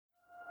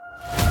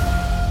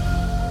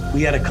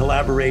We had a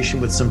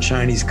collaboration with some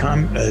Chinese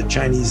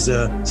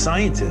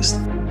scientists.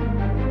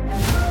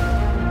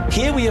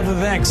 Here we have a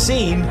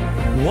vaccine.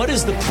 What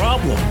is the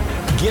problem?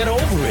 Get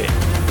over it.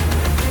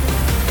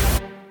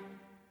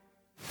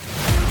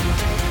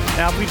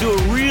 Now, if we do a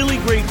really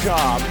great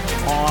job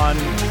on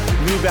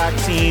new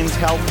vaccines,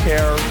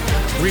 healthcare,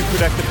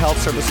 reproductive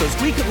health services,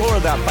 we could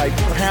lower that by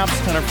perhaps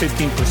 10 or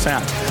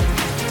 15%.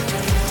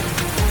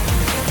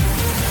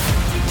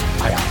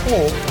 I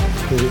hope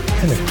that it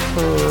can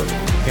occur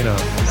in a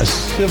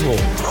civil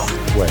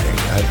way.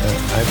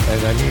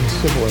 And I mean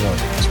civil in a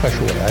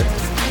special way,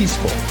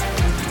 peaceful.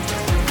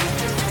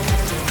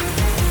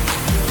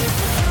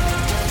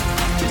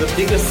 The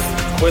biggest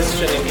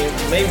question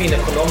maybe in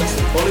economics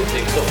and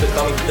politics of the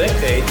coming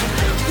decade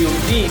will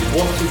be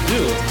what to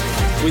do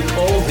with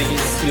all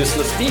these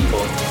useless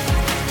people.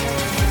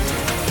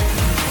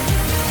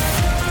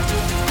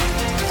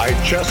 I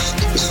just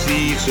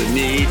see the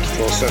need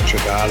for such a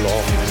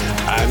dialogue,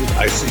 and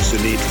I see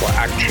the need for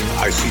action.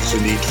 I see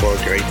the need for a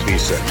great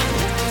reset.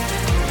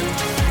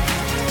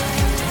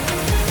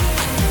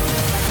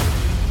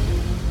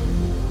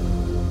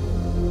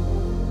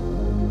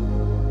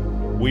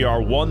 We are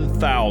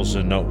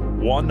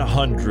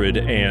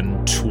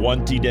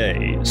 1,120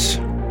 days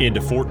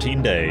into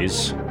 14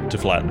 days to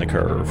flatten the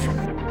curve.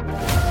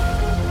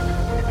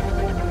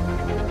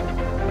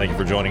 Thank you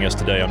for joining us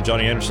today. I'm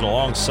Johnny Anderson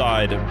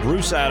alongside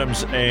Bruce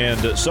Adams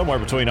and somewhere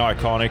between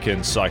iconic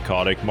and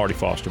psychotic, Marty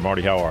Foster.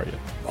 Marty, how are you?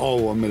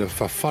 Oh, I'm in a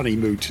funny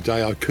mood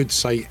today. I could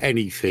say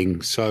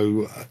anything.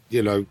 So,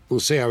 we'll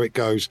see how it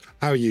goes.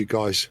 How are you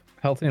guys?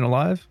 Healthy and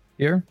alive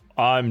here?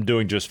 I'm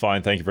doing just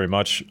fine. Thank you very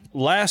much.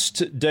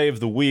 Last day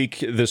of the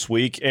week this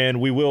week, and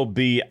we will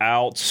be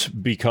out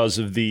because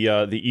of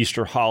the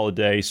Easter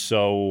holiday.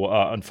 So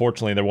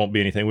unfortunately, there won't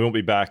be anything. We won't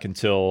be back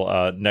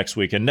until next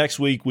week. And next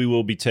week, we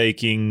will be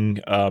taking,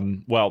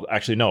 it'd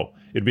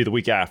be the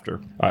week after.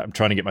 I'm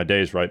trying to get my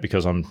days right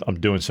because I'm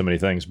doing so many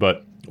things.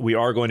 But we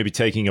are going to be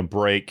taking a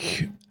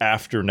break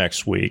after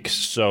next week.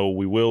 So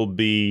we will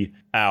be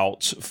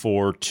out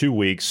for 2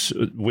 weeks.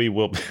 We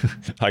will,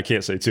 I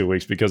can't say 2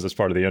 weeks because it's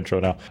part of the intro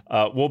now.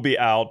 We'll be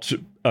out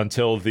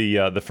until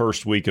the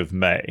first week of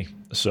May.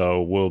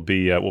 So we'll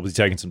be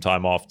taking some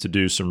time off to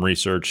do some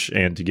research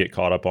and to get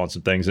caught up on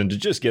some things and to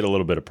just get a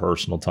little bit of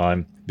personal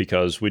time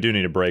because we do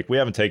need a break. We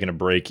haven't taken a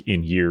break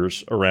in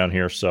years around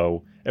here.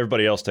 So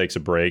everybody else takes a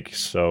break.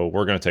 So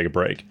we're going to take a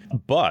break,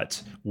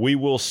 but we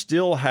will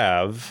still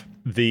have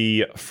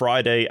the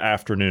Friday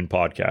afternoon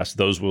podcast.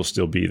 Those will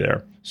still be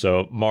there.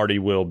 So Marty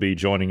will be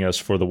joining us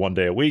for the 1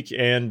 day a week,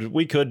 and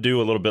we could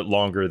do a little bit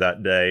longer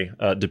that day,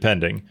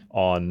 depending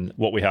on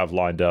what we have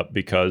lined up,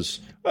 because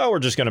we're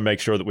just going to make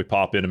sure that we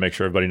pop in and make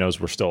sure everybody knows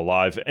we're still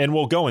alive. And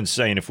we'll go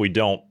insane if we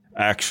don't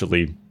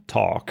actually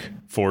talk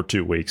for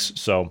 2 weeks.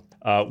 So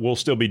we'll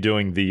still be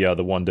doing the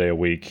 1 day a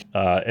week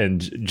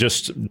and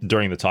just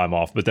during the time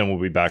off, but then we'll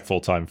be back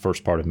full time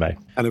first part of May.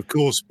 And of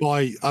course,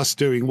 by us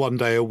doing 1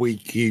 day a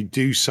week, you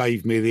do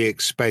save me the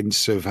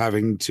expense of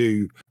having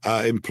to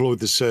employ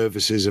the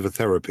services of a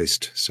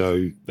therapist.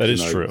 So that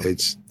is true.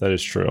 That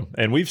is true.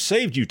 And we've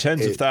saved you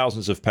tens of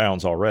thousands of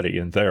pounds already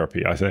in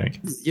therapy, I think.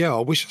 Yeah,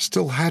 I wish I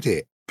still had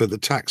it, but the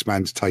tax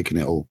man's taken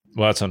it all.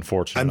 Well, that's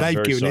unfortunate. And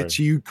they've given it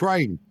to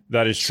Ukraine.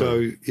 That is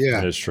true. So,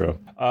 yeah. That is true.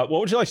 What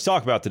would you like to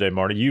talk about today,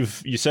 Marty? You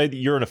say that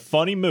you're in a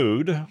funny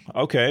mood.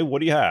 Okay, what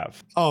do you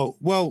have? Oh,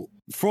 well,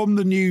 from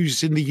the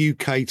news in the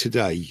UK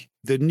today,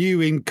 the new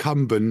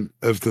incumbent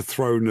of the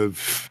throne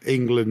of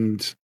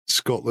England,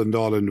 Scotland,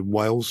 Ireland and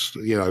Wales,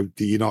 the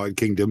United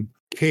Kingdom,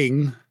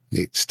 King,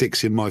 it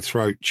sticks in my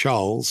throat,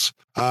 Charles,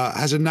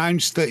 has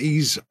announced that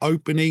he's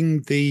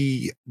opening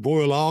the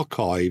Royal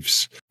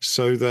Archives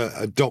so that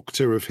a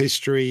doctor of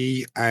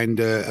history and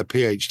a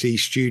PhD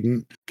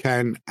student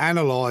can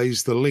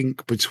analyse the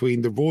link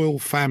between the royal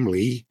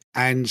family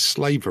and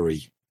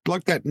slavery.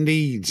 Like that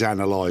needs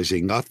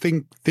analysing. I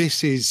think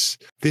this is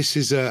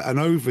an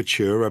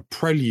overture, a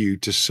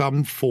prelude to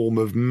some form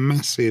of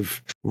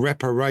massive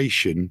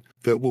reparation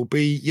that will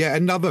be yet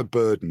another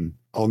burden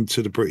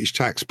onto the British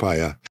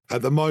taxpayer.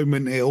 At the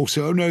moment, it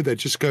also, they're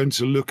just going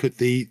to look at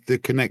the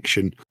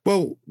connection.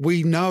 Well,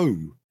 we know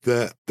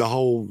that the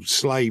whole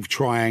slave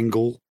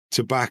triangle,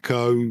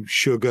 tobacco,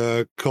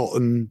 sugar,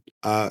 cotton,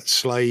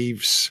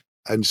 slaves,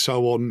 and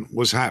so on,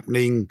 was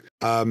happening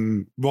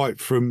right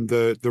from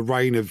the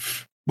reign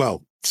of,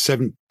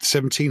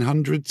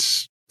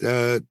 1700s,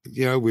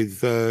 with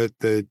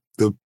the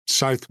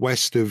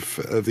southwest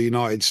of the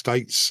United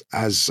States,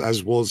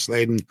 as was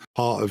then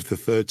part of the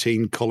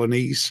 13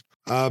 colonies.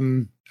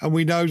 And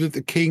we know that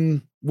the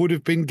king would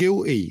have been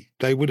guilty.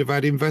 They would have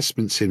had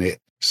investments in it.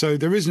 So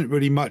there isn't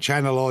really much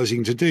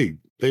analysing to do.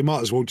 They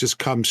might as well just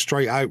come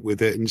straight out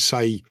with it and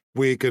say,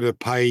 we're going to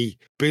pay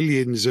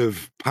billions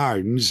of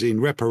pounds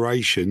in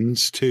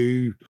reparations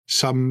to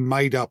some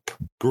made-up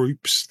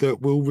groups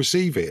that will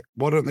receive it.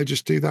 Why don't they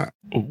just do that?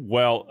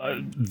 Well,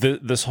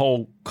 this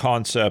whole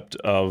concept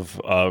of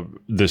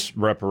this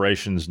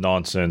reparations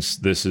nonsense,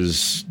 this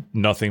is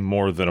nothing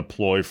more than a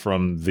ploy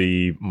from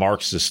the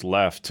Marxist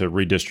left to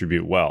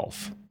redistribute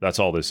wealth. That's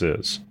all this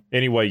is.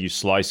 any way you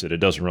slice it, it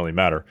doesn't really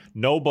matter.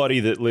 Nobody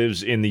that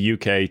lives in the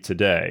UK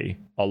today,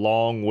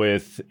 along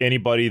with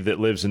anybody that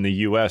lives in the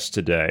US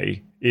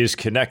today, is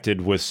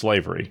connected with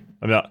slavery.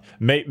 I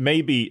mean,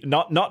 maybe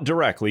not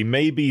directly,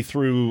 maybe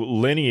through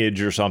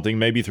lineage or something,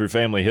 maybe through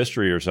family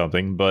history or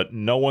something, but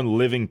no one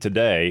living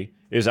today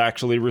is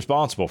actually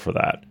responsible for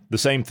that. The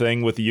same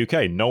thing with the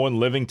UK. No one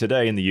living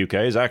today in the UK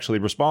is actually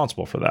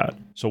responsible for that.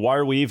 So why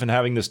are we even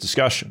having this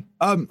discussion?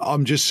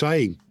 I'm just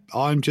saying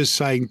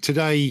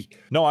today.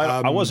 No,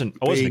 I wasn't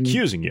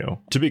accusing you.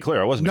 To be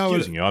clear, I wasn't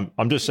accusing you.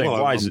 I'm just saying,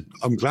 why is it?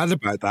 I'm glad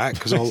about that,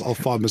 because I'll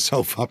find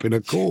myself up in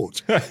a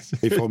court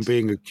if I'm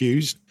being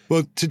accused.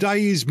 Well,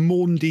 today is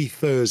Maundy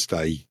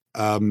Thursday.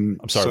 I'm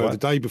sorry, so what? The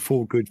day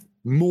before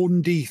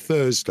Maundy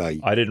Thursday.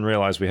 I didn't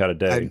realize we had a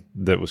day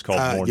that was called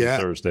Maundy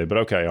Thursday, but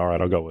okay, all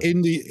right, I'll go with it.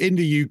 In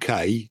the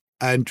UK,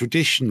 and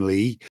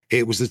traditionally,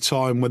 it was the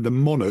time when the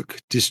monarch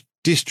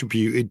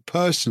distributed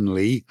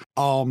personally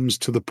alms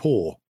to the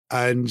poor.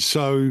 And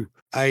so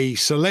a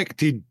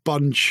selected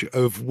bunch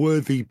of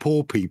worthy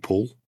poor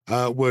people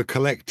were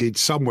collected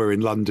somewhere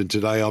in London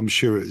today. I'm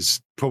sure it's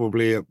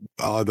probably at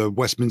either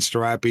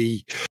Westminster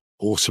Abbey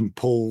or St.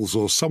 Paul's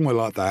or somewhere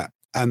like that.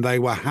 And they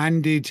were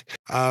handed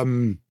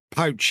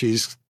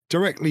pouches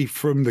directly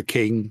from the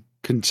king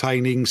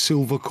containing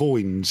silver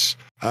coins,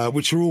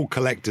 which are all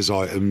collector's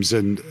items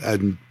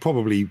and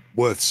probably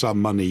worth some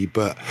money,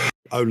 but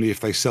only if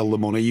they sell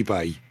them on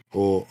eBay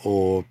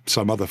or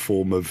some other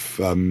form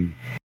of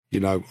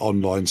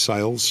online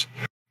sales.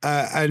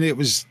 And it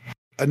was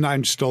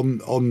announced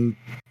on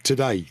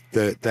today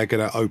that they're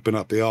going to open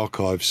up the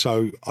archive.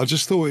 So I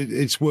just thought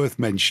it's worth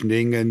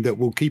mentioning, and that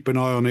we'll keep an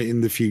eye on it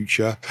in the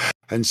future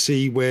and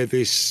see where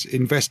this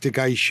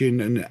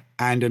investigation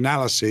and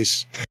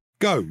analysis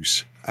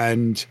goes.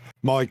 And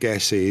my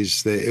guess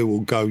is that it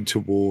will go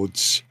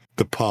towards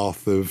the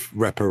path of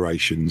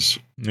reparations.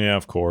 Yeah,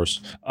 of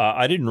course.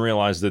 I didn't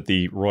realize that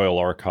the Royal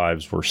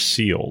Archives were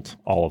sealed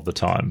all of the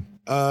time.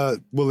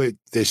 Well,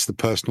 it's the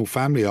personal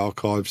family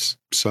archives.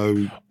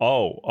 So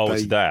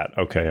it's that.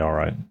 Okay, all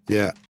right.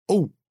 Yeah.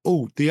 Oh,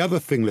 the other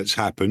thing that's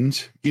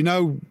happened,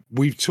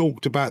 we've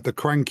talked about the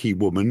cranky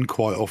woman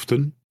quite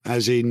often,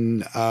 as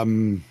in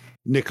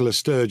Nicola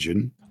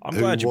Sturgeon. I'm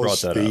glad you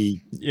brought that up.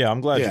 Yeah, I'm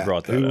glad you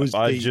brought that up.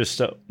 I just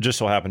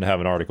so happen to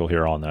have an article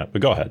here on that,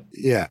 but go ahead.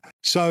 Yeah.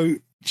 So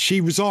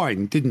she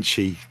resigned, didn't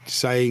she?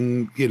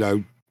 Saying,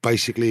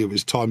 basically it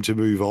was time to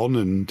move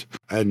on,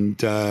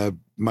 and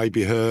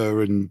maybe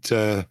her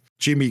and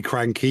Jimmy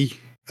Cranky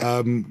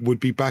would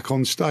be back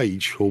on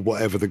stage, or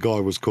whatever the guy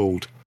was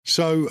called.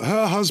 So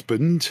her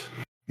husband,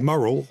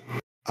 Murrell,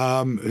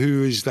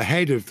 who is the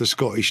head of the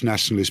Scottish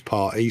Nationalist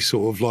Party,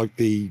 sort of like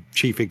the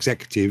chief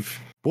executive,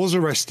 was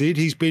arrested.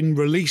 He's been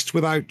released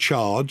without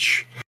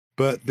charge,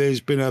 but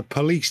there's been a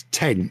police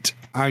tent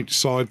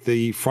outside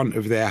the front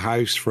of their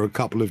house for a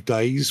couple of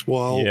days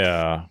while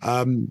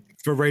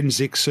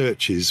forensic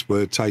searches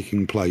were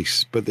taking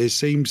place. But there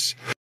seems,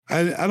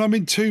 and I'm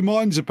in two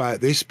minds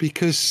about this,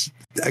 because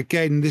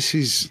again, this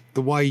is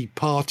the way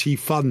party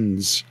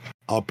funds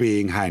are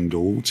being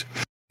handled,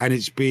 and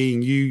it's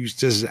being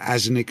used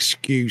as an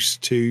excuse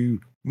to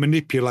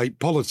manipulate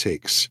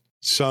politics.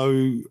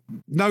 So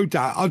no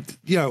doubt,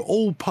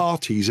 all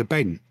parties are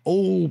bent.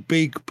 All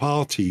big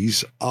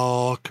parties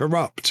are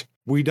corrupt.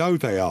 We know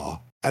they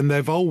are. And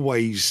they've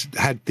always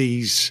had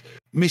these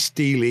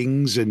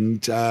misdealings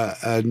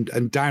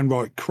and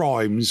downright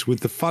crimes with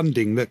the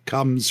funding that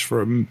comes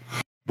from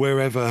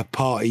wherever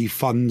party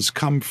funds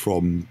come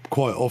from,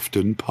 quite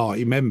often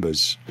party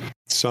members.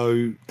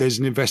 So there's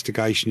an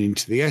investigation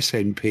into the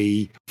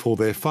SNP for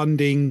their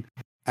funding,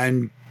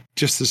 and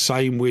just the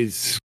same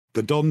with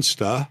the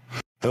Donster,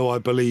 who I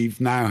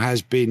believe now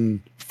has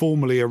been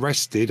formally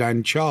arrested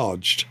and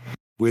charged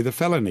with a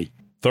felony.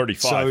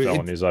 35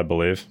 felonies, I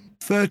believe.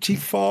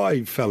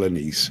 35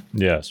 felonies.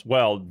 Yes.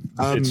 Well,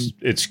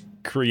 it's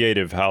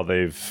creative how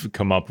they've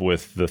come up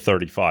with the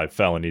 35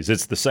 felonies.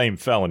 It's the same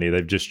felony.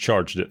 They've just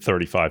charged it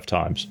 35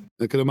 times.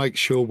 They're going to make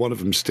sure one of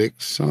them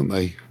sticks, aren't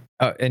they?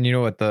 And you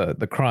know what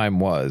the crime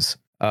was?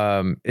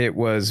 It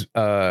was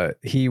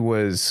he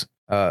was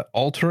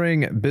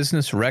altering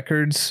business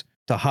records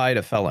to hide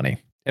a felony.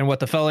 And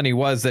what the felony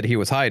was that he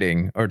was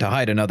hiding, or to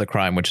hide another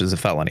crime, which is a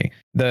felony.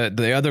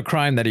 The other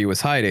crime that he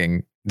was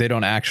hiding, they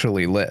don't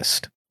actually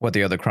list what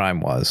the other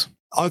crime was.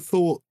 I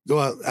thought,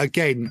 well,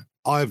 again,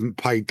 I haven't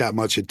paid that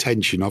much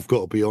attention, I've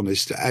got to be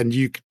honest, and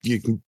you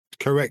can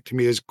correct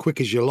me as quick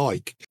as you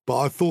like, but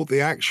I thought the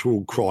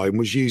actual crime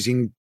was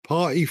using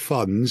party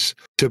funds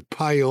to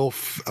pay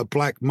off a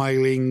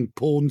blackmailing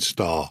porn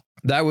star.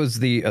 That was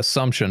the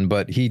assumption,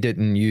 but he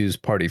didn't use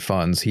party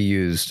funds. He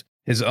used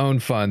his own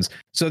funds.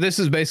 So this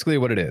is basically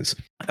what it is.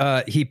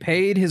 He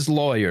paid his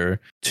lawyer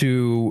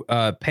to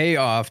pay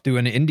off, do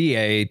an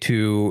NDA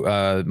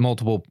to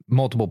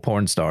multiple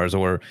porn stars,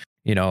 or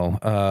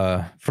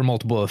for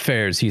multiple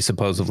affairs he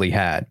supposedly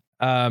had.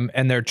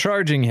 And they're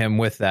charging him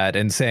with that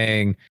and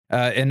saying,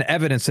 in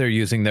evidence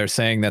they're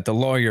saying that the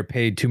lawyer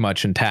paid too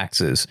much in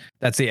taxes.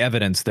 That's the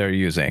evidence they're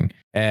using.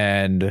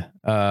 And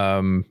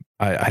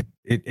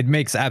It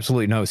makes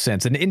absolutely no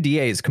sense. An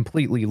NDA is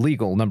completely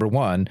legal, number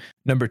one.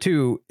 Number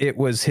two, it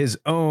was his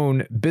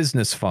own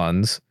business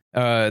funds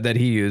that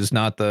he used,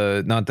 not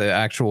the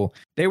actual.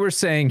 They were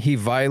saying he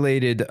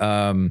violated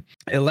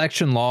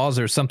election laws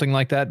or something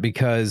like that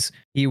because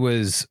he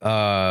was.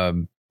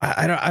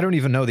 I don't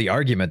even know the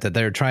argument that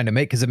they're trying to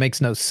make because it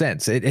makes no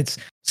sense. It's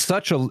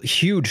such a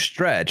huge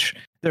stretch.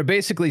 They're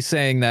basically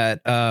saying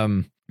that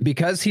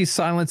because he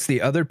silenced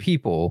the other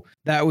people,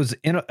 that was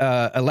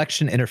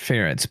election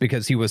interference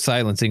because he was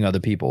silencing other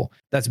people.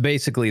 That's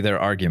basically their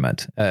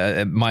argument,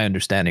 my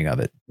understanding of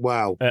it.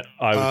 Wow. And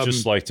I would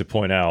just like to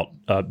point out,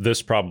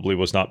 this probably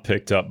was not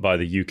picked up by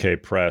the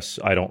UK press.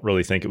 I don't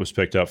really think it was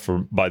picked up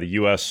by the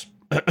US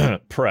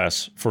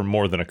press for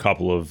more than a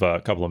couple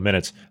of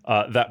minutes.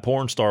 That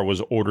porn star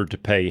was ordered to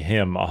pay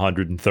him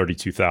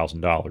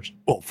 $132,000.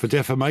 What, for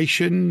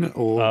defamation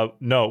or?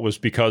 No, it was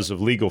because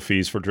of legal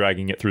fees for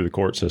dragging it through the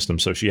court system.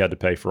 So she had to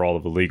pay for all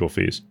of the legal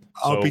fees.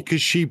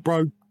 Because she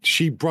broke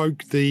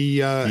the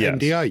yes.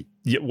 NDA.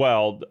 Yeah,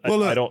 well,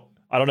 I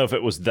don't know if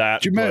it was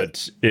that,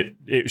 but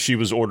she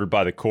was ordered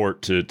by the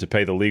court to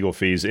pay the legal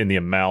fees in the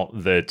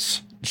amount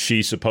that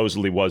she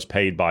supposedly was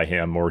paid by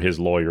him or his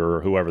lawyer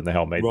or whoever the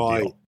hell made the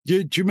deal. Do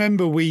you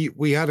remember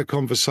we had a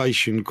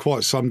conversation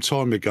quite some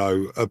time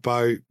ago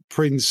about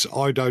Prince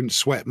I Don't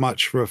Sweat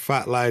Much for a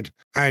Fat Lad,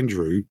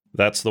 Andrew?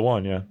 That's the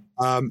one, yeah.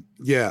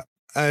 Yeah.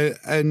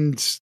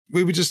 And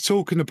we were just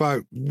talking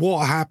about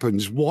what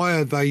happens. Why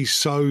are they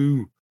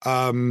so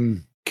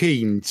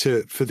keen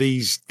for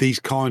these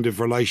kind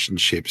of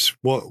relationships?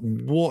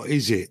 What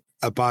is it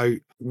about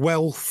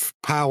wealth,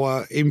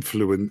 power,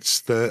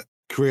 influence that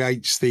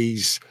creates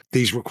these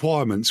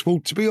requirements? Well,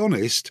 to be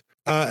honest,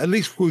 at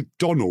least with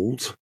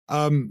Donald,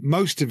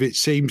 most of it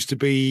seems to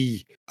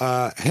be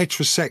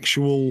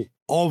heterosexual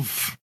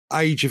of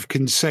age of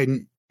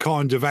consent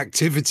kind of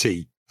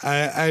activity.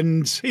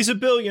 And he's a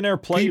billionaire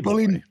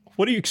playboy.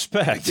 What do you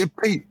expect?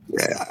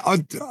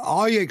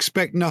 I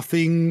expect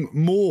nothing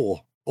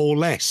more or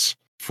less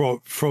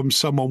from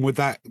someone with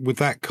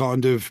that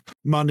kind of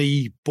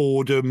money,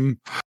 boredom,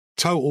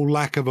 total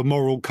lack of a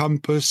moral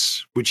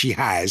compass, which he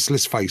has.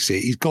 Let's face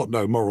it, he's got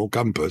no moral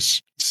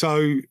compass.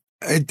 So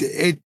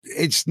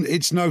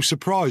it's no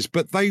surprise,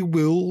 but they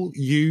will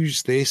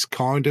use this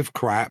kind of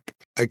crap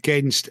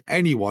against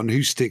anyone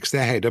who sticks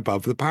their head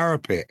above the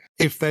parapet.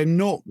 If they're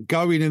not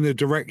going in the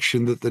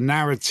direction that the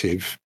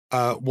narrative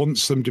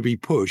wants them to be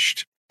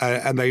pushed,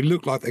 and they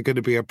look like they're going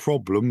to be a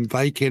problem,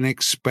 they can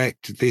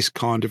expect this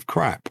kind of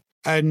crap.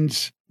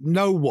 And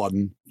no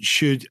one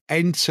should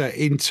enter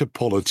into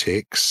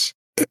politics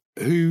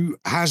who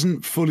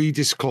hasn't fully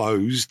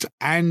disclosed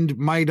and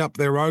made up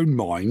their own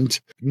mind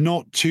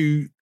not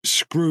to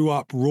screw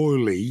up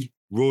royally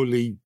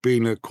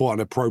being quite an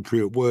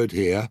appropriate word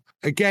here,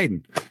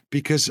 again,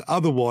 because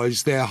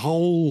otherwise their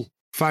whole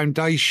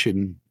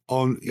foundation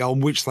on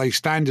which they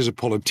stand as a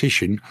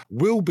politician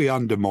will be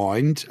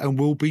undermined and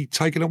will be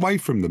taken away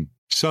from them.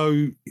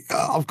 So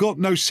I've got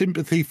no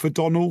sympathy for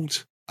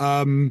Donald,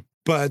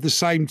 but at the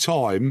same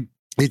time,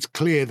 it's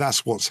clear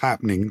that's what's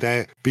happening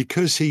there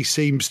because he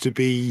seems to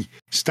be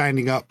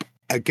standing up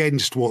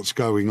against what's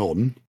going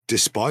on,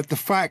 despite the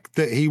fact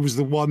that he was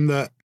the one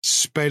that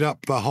sped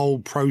up the whole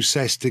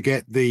process to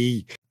get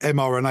the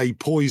mRNA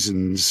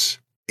poisons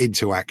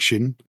into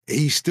action.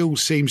 He still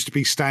seems to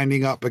be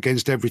standing up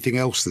against everything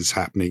else that's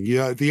happening. You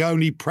know, the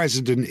only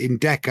president in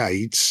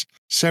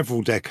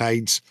several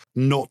decades,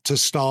 not to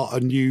start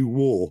a new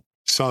war.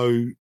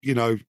 So, you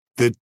know,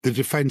 the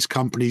defense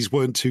companies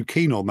weren't too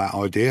keen on that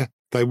idea.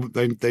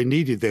 They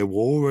needed their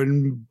war,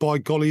 and by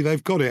golly,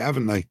 they've got it,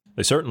 haven't they?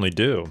 They certainly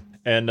do.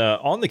 And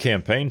on the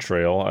campaign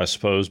trail, I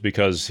suppose,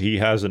 because he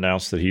has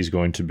announced that he's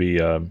going to be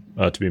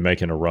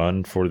making a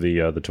run for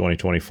the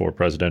 2024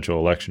 presidential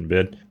election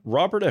bid.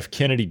 Robert F.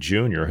 Kennedy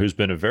Jr., who's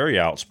been a very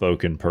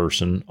outspoken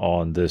person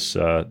on this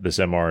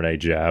mRNA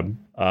jab,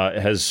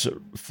 has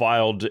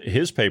filed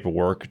his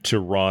paperwork to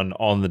run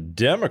on the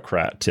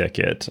Democrat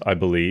ticket, I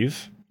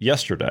believe,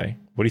 yesterday.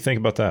 What do you think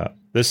about that?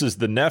 This is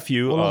the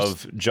nephew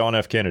of John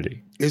F.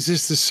 Kennedy. Is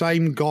this the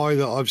same guy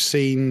that I've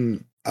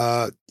seen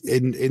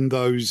in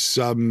those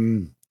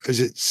is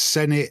it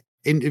Senate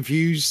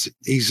interviews?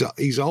 He's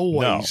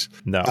always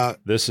no.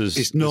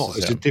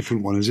 It's a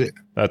different one, is it?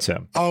 That's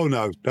him. Oh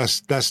no,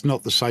 that's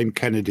not the same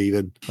Kennedy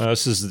then.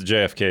 This is the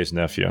JFK's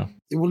nephew.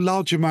 Well,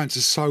 large amounts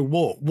of so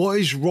what? What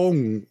is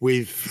wrong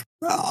with?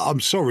 I'm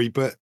sorry,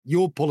 but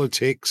your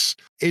politics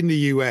in the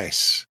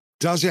US,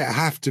 does it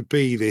have to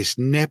be this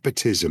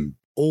nepotism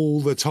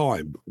all the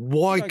time?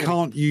 Why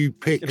can't you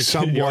pick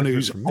someone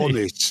who's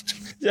honest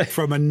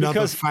from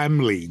another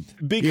family?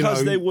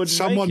 Because they wouldn't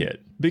make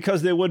it.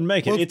 Because they wouldn't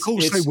make it. Well, of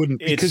course they wouldn't.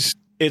 Because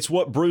it's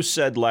what Bruce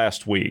said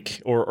last week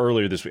or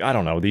earlier this week. I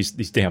don't know. These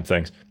damn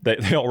things.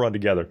 They all run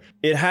together.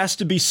 It has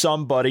to be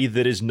somebody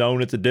that is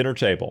known at the dinner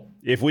table.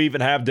 If we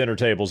even have dinner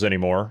tables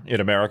anymore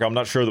in America, I'm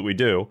not sure that we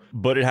do.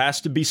 But it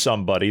has to be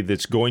somebody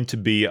that's going to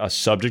be a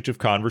subject of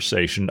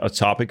conversation, a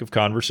topic of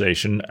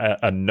conversation,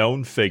 a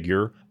known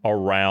figure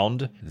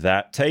around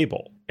that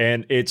table.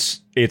 And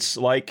it's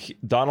like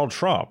Donald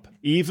Trump.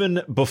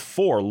 even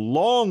before,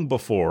 long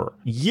before,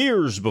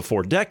 years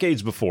before,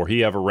 decades before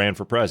he ever ran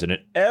for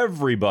president,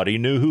 everybody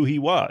knew who he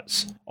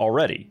was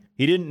already.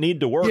 He didn't need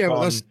to work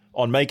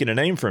on making a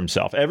name for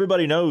himself.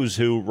 Everybody knows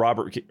who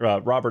Robert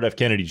F.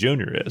 Kennedy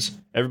Jr. is.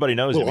 Everybody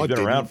knows him. He's been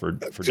around for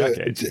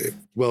decades.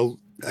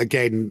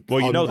 Again,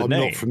 you know the I'm name.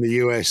 not from the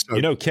US. So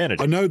you know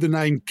Kennedy. I know the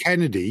name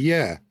Kennedy,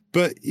 yeah.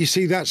 But you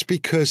see, that's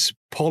because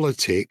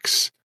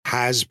politics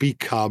has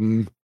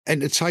become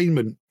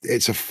entertainment.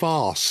 It's a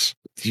farce.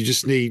 You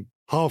just need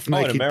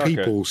half-naked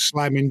people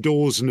slamming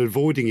doors and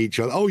avoiding each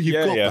other. Oh,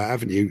 you've got that,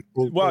 haven't you?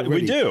 Well,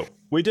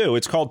 we do.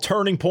 It's called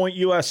Turning Point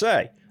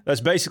USA.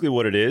 That's basically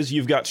what it is.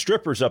 You've got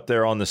strippers up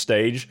there on the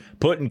stage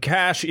putting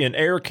cash in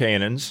air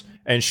cannons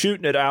and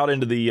shooting it out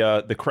into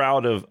the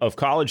crowd of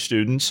college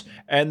students,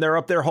 and they're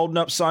up there holding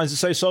up signs that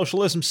say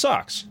socialism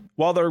sucks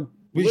while they're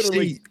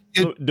literally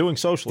doing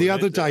socialism. The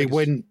other day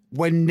when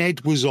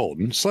Ned was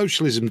on,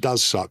 socialism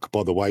does suck,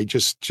 by the way,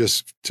 just to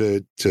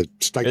state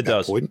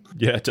that point.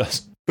 Yeah, it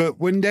does. But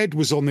when Ned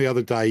was on the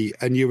other day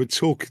and you were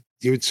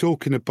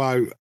talking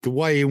about the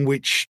way in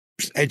which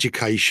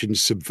education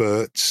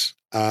subverts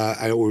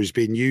or is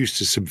being used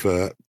to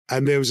subvert,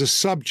 and there was a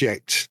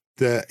subject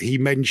that he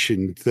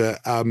mentioned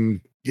that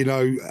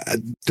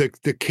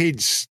the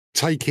kids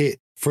take it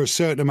for a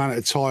certain amount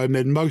of time,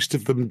 then most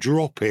of them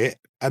drop it,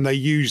 and they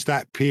use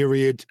that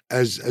period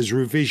as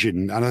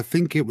revision. And I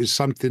think it was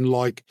something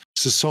like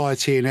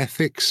society and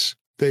ethics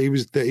that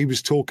he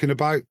was talking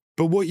about.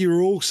 But what you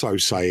were also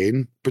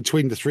saying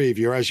between the three of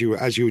you, as you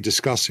were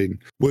discussing,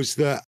 was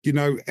that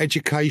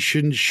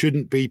education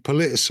shouldn't be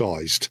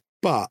politicized.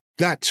 But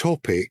that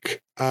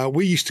topic,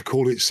 we used to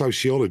call it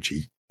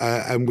sociology,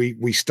 and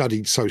we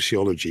studied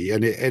sociology,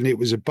 and it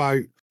was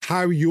about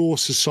how your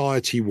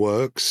society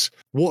works,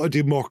 what a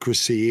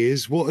democracy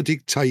is, what a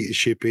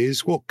dictatorship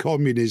is, what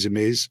communism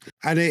is,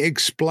 and it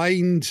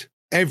explained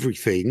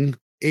everything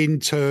in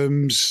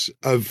terms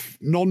of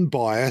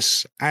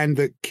non-bias and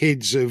that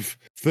kids of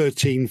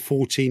 13,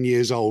 14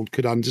 years old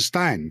could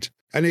understand.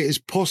 And it is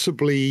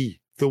possibly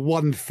the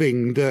one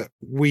thing that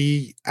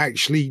we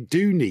actually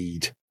do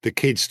need the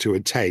kids to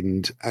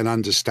attend and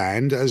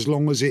understand, as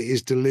long as it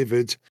is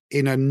delivered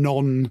in a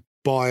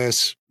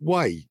non-bias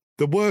way.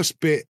 The worst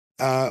bit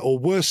or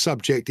worst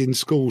subject in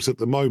schools at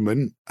the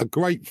moment, a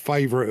great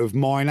favourite of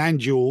mine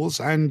and yours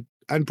and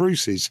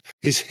Bruce's,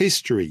 is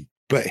history.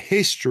 But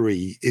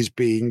history is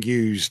being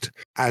used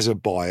as a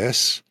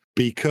bias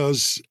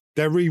because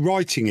they're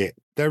rewriting it.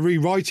 They're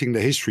rewriting the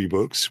history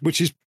books,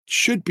 which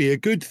should be a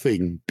good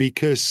thing,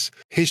 because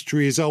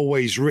history is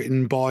always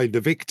written by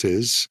the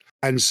victors.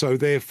 And so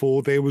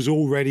therefore there was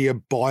already a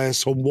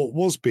bias on what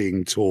was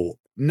being taught.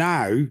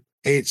 Now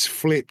it's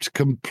flipped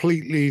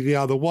completely the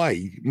other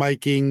way,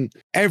 making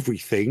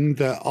everything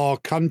that our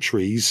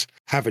countries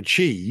have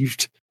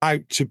achieved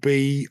out to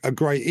be a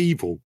great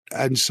evil.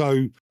 And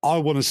so I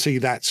want to see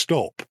that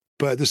stop.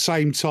 But at the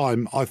same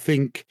time, I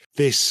think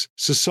this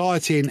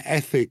society and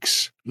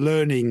ethics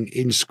learning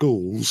in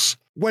schools,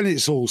 when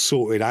it's all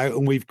sorted out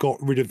and we've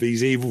got rid of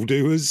these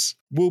evildoers,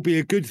 will be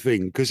a good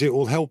thing, because it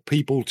will help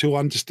people to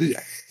understand.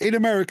 In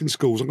American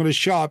schools, I'm going to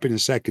shut up in a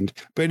second,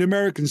 but in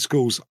American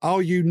schools,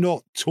 are you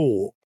not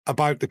taught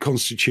about the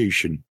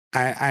Constitution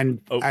and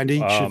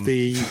each of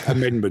the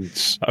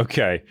amendments?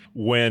 Okay.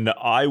 When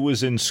I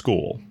was in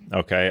school,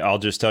 I'll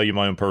just tell you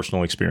my own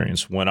personal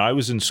experience. When I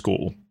was in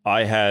school,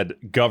 I had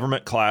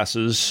government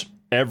classes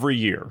every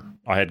year.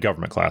 I had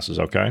government classes,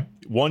 okay?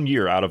 1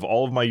 year out of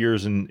all of my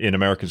years in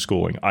American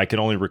schooling, I can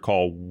only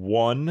recall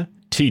one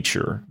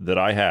teacher that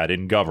I had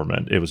in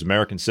government. It was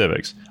American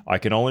civics. I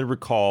can only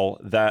recall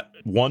that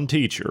one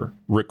teacher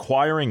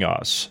requiring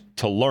us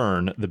to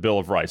learn the Bill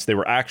of Rights. They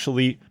were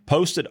actually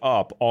posted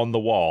up on the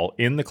wall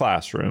in the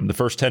classroom. The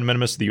first 10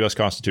 amendments of the U.S.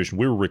 Constitution,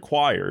 we were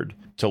required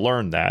to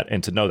learn that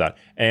and to know that.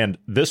 And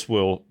this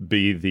will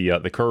be the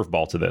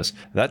curveball to this.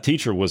 That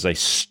teacher was a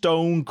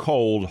stone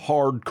cold,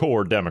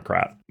 hardcore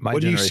Democrat.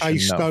 When you say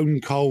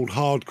stone cold,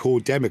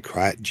 hardcore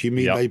Democrat, do you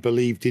mean they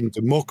believed in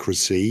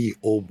democracy,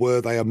 or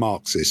were they a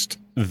Marxist?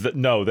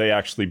 No, they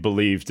actually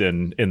believed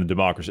in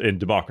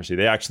democracy.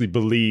 They actually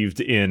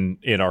believed in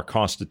our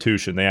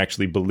Constitution. They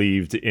actually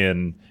believed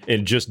in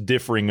just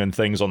differing in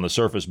things on the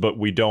surface, but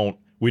we don't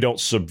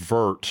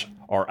subvert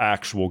our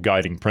actual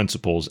guiding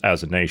principles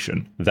as a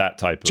nation. That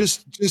type of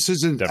just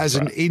as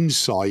an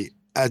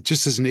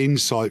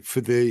insight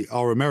for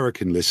our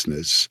American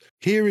listeners,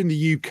 here in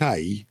the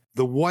UK,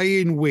 the way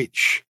in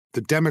which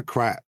the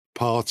Democrat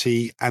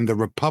Party and the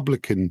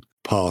Republican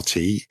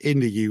Party in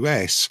the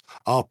US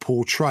are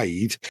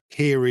portrayed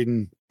here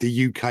in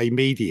the UK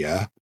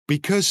media,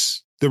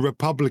 because the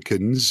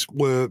Republicans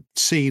were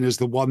seen as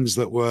the ones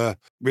that were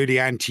really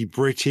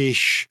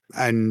anti-British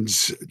and,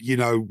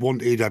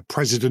 wanted a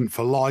president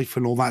for life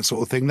and all that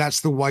sort of thing.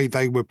 That's the way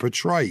they were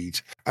portrayed.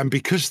 And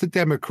because the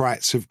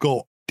Democrats have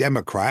got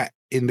Democrat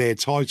in their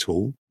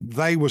title,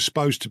 they were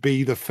supposed to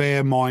be the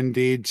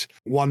fair-minded,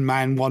 one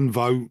man, one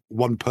vote,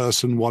 one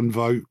person, one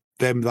vote.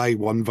 them, they,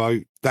 one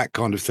vote, that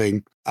kind of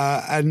thing.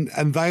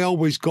 And they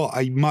always got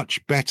a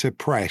much better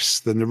press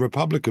than the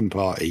Republican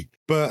Party.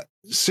 But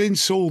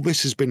since all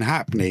this has been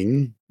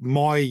happening,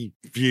 my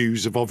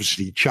views have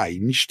obviously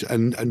changed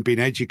and been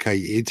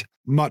educated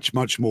much,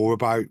 much more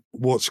about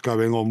what's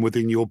going on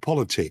within your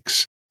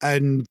politics.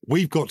 And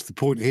we've got to the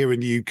point here in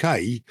the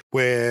UK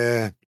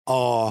where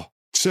our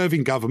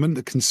serving government,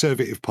 the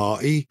Conservative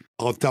Party,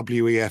 are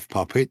WEF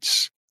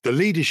puppets. The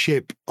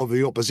leadership of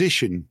the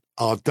opposition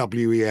are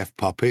WEF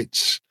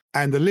puppets.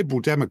 And the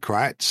Liberal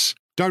Democrats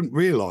don't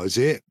realise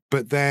it,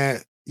 but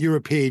they're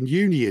European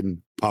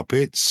Union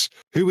puppets,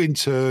 who in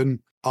turn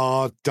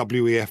are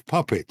WEF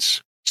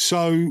puppets.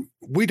 So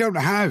we don't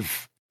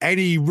have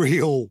any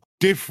real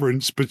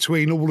difference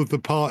between all of the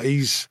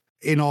parties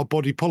in our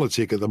body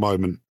politic at the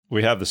moment.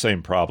 We have the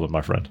same problem,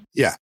 my friend.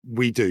 Yeah,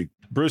 we do.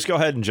 Bruce, go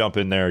ahead and jump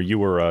in there. You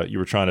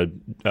were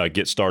trying to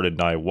get started,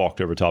 and I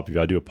walked over top of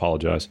you. I do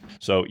apologize.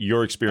 So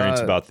your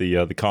experience about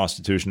the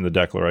Constitution, the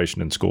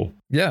Declaration in school.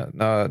 Yeah,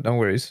 no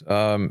worries.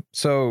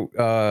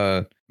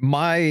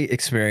 My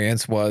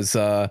experience was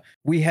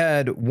we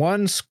had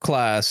one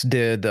class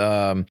did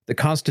the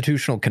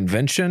Constitutional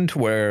Convention,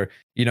 where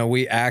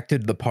we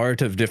acted the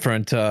part of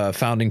different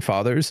founding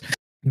fathers.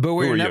 But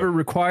we were never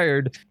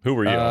required. Who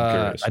were you? I'm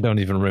curious. I don't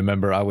even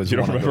remember. I was. You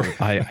don't remember?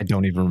 I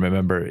don't even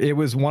remember. It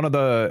was one of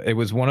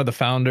the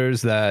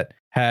founders that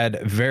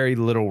had very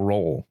little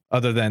role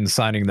other than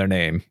signing their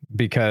name,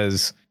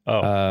 because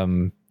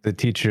the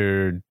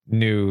teacher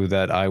knew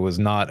that I was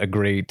not a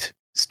great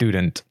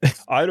student.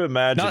 I'd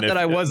imagine not that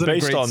I wasn't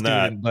based a great on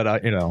student,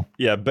 that, but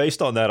Yeah,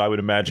 based on that, I would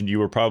imagine you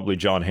were probably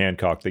John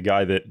Hancock, the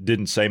guy that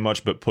didn't say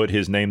much but put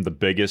his name the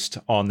biggest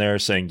on there,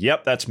 saying,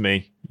 "Yep, that's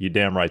me. You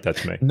damn right,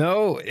 that's me."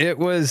 No, it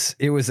was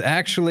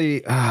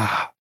actually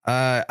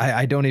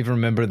I don't even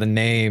remember the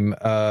name.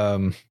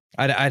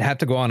 I'd have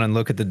to go on and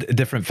look at the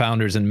different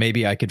founders, and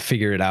maybe I could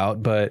figure it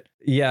out. But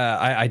yeah,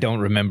 I don't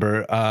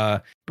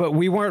remember. But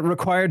we weren't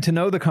required to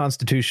know the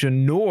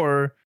Constitution,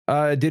 nor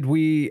did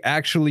we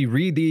actually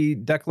read the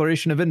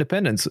Declaration of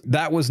Independence.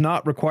 That was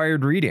not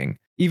required reading,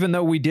 even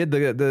though we did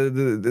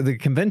the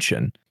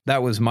convention.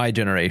 That was my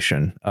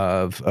generation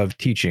of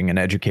teaching and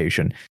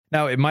education.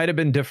 Now, it might have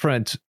been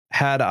different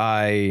had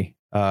I.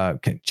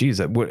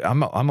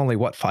 I'm only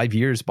 5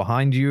 years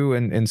behind you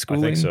in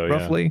schooling, I think so,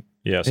 roughly.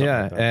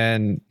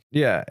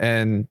 Yeah,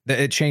 and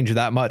it changed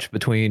that much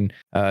between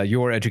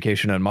your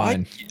education and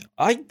mine.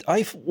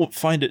 I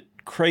find it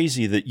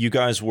crazy that you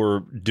guys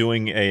were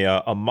doing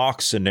a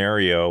mock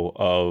scenario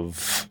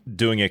of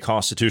doing a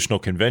constitutional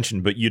convention,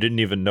 but you didn't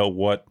even know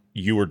what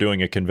you were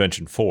doing a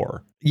convention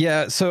for.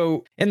 Yeah,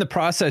 so in the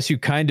process, you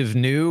kind of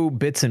knew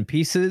bits and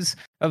pieces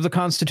of the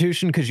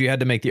Constitution because you had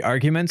to make the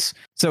arguments.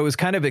 So it was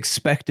kind of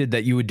expected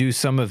that you would do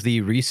some of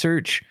the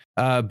research,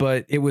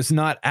 but it was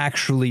not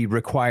actually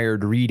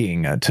required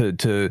reading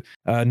to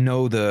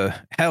know the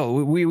hell.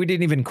 We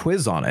didn't even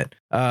quiz on it.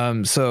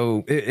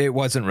 So it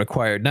wasn't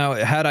required. Now,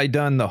 had I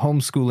done the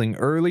homeschooling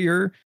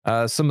earlier,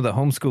 some of the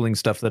homeschooling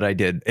stuff that I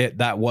did,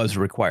 that was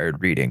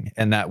required reading,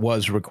 and that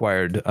was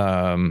required,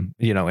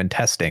 in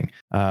testing,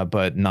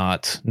 but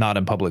not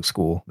in public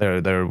school.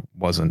 There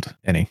wasn't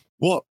any.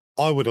 What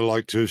I would have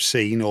liked to have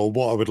seen, or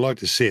what I would like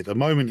to see at the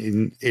moment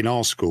in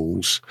our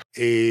schools,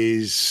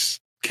 is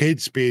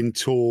kids being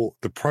taught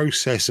the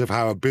process of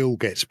how a bill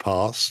gets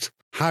passed,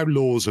 how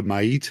laws are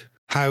made,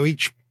 how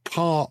each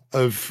part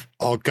of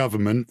our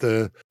government,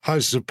 the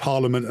Houses of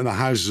Parliament and the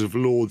Houses of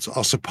Lords,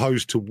 are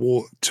supposed to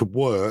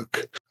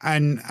work,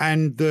 and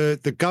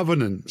the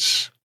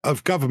governance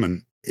of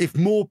government. If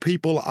more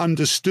people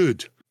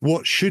understood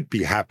what should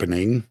be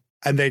happening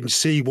and then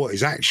see what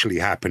is actually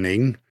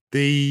happening,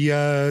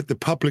 the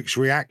public's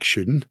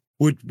reaction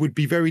would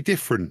be very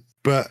different.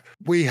 But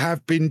we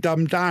have been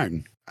dumbed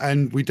down,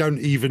 and we don't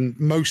even,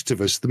 most of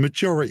us, the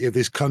majority of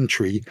this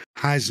country,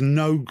 has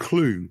no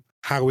clue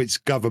how its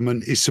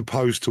government is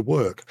supposed to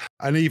work.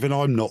 And even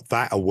I'm not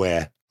that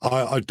aware.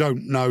 I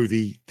don't know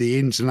the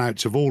ins and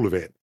outs of all of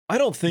it. I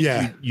don't think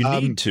you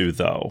need to,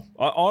 though.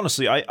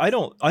 Honestly, I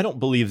don't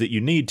believe that you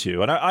need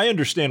to. And I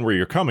understand where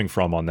you're coming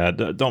from on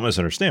that. Don't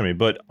misunderstand me.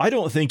 But I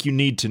don't think you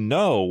need to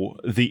know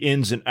the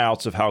ins and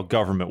outs of how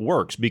government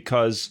works,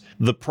 because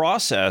the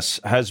process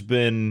has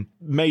been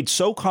made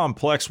so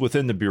complex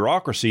within the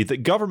bureaucracy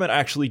that government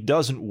actually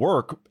doesn't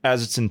work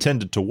as it's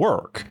intended to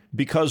work,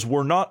 because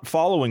we're not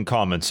following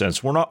common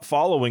sense. We're not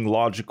following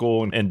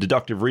logical and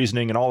deductive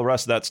reasoning and all the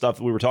rest of that stuff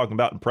that we were talking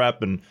about in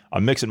prep. And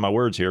I'm mixing my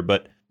words here,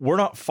 but we're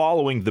not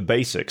following the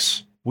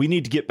basics. We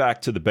need to get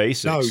back to the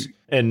basics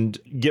and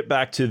get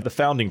back to the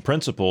founding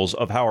principles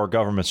of how our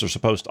governments are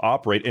supposed to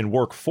operate and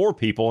work for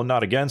people and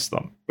not against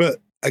them. But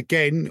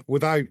again,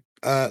 without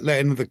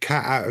letting the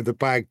cat out of the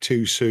bag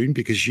too soon,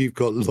 because you've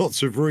got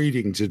lots of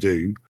reading to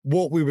do,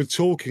 what we were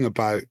talking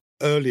about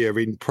earlier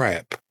in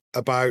prep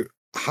about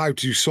how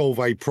to solve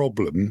a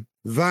problem,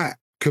 that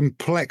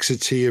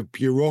complexity of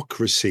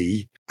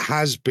bureaucracy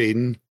has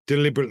been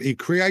deliberately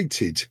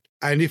created.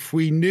 And if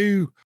we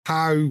knew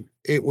how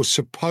it was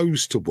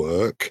supposed to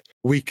work,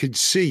 we could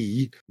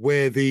see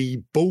where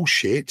the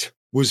bullshit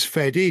was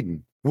fed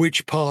in.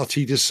 which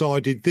party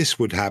decided this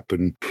would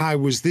happen? How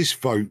was this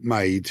vote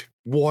made?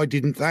 Why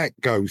didn't that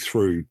go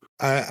through?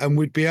 And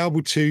we'd be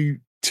able to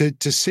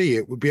see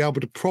it, we'd be able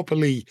to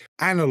properly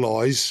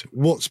analyse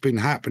what's been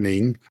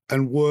happening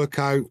and work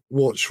out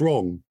what's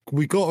wrong.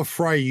 We got a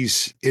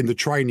phrase in the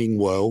training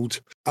world,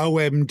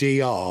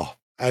 OMDR,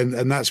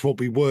 and that's what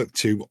we work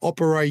to: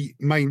 operate,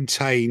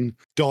 maintain,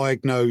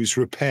 diagnose,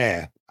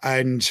 repair.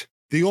 And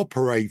the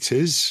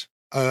operators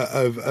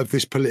of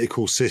this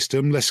political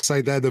system, let's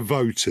say they're the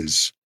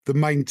voters. The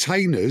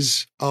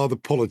maintainers are the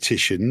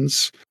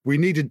politicians. We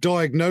need a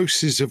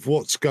diagnosis of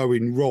what's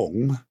going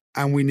wrong,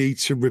 and we need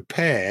to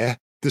repair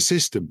the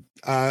system.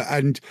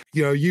 And,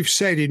 you know, you've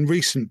said in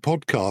recent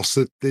podcasts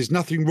that there's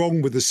nothing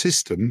wrong with the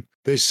system.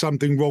 There's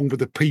something wrong with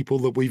the people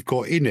that we've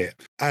got in it.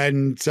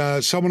 And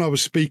someone I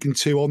was speaking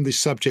to on this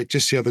subject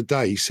just the other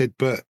day said,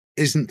 but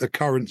isn't the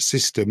current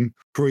system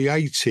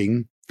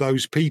creating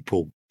those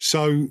people?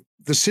 So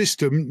the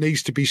system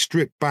needs to be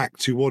stripped back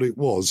to what it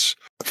was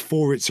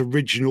for its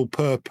original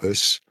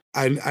purpose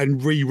and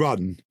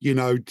rerun, you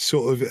know,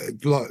 sort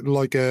of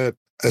like a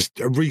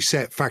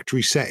reset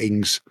factory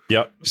settings.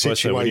 Yep.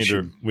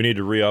 Situation. We need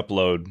to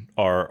re-upload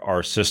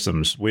our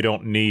systems. We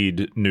don't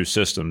need new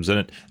systems.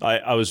 And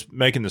I was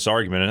making this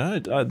argument,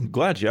 and I'm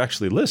glad you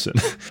actually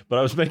listened. But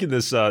I was making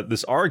this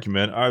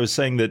argument. I was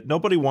saying that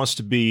nobody wants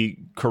to be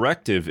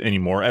corrective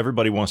anymore.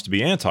 Everybody wants to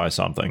be anti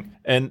something,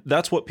 and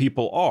that's what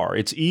people are.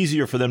 It's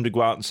easier for them to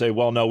go out and say,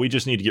 "Well, no, we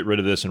just need to get rid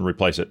of this and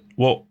replace it."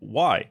 Well,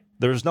 why?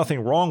 There's nothing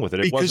wrong with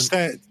it.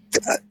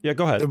 Yeah,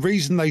 go ahead. The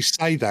reason they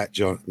say that,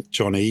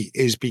 Johnny,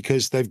 is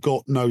because they've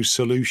got no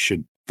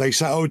solution. They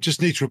say, oh, it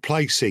just needs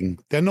replacing.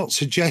 They're not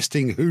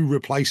suggesting who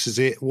replaces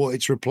it, what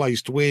it's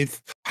replaced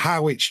with,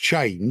 how it's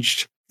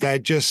changed. They're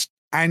just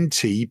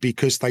anti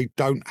because they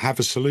don't have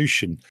a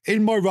solution.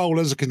 In my role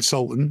as a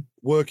consultant,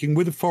 working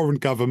with a foreign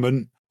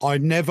government, I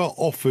never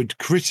offered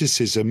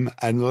criticism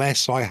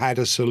unless I had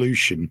a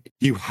solution.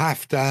 You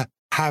have to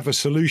have a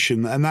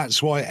solution. And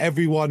that's why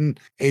everyone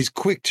is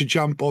quick to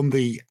jump on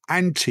the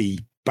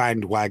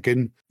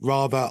anti-bandwagon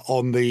rather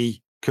on the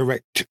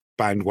correct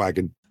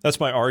bandwagon. That's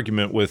my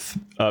argument with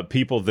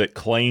people that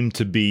claim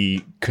to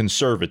be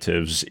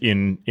conservatives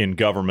in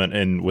government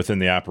and within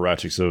the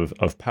apparatchiks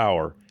of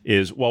power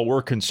is, well,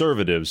 we're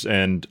conservatives.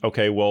 And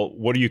okay, well,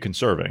 what are you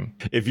conserving?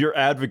 If you're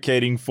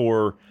advocating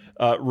for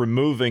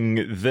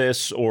removing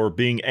this or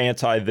being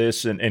anti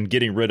this and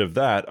getting rid of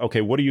that,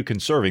 okay, what are you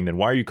conserving then?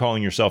 Why are you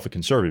calling yourself a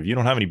conservative? You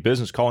don't have any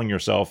business calling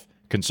yourself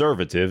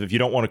conservative if you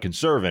don't want to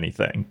conserve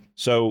anything.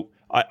 So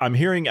I'm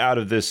hearing out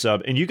of this,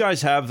 and you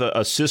guys have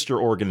a sister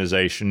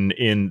organization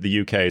in the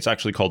UK. It's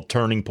actually called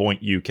Turning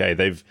Point UK.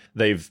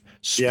 They've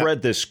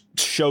spread this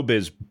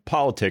showbiz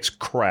politics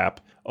crap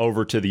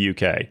over to the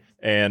UK.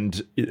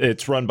 And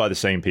it's run by the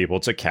same people.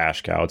 It's a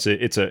cash cow.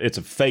 It's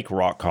a fake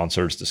rock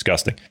concert. It's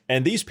disgusting.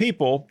 And these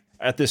people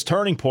at this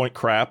Turning Point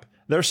crap,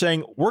 they're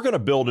saying, we're going to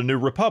build a new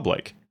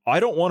republic. I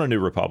don't want a new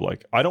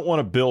republic. I don't want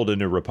to build a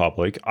new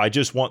republic. I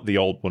just want the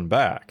old one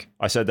back.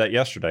 I said that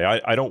yesterday.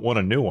 I don't want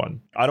a new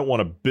one. I don't want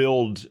to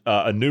build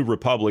a new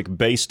republic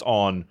based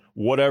on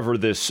whatever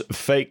this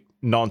fake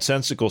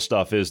nonsensical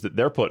stuff is that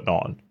they're putting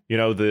on. You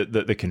know,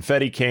 the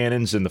confetti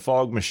cannons and the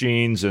fog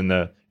machines and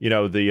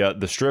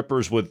the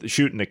strippers with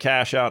shooting the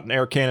cash out and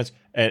air cannons,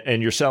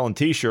 and you're selling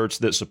T-shirts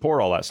that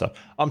support all that stuff.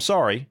 I'm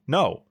sorry,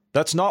 no,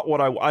 that's not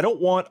what I don't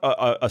want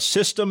a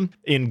system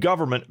in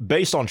government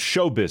based on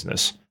show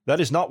business. That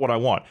is not what I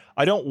want.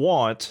 I don't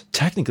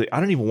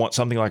even want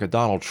something like a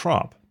Donald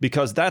Trump,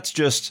 because that's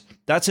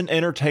an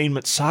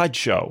entertainment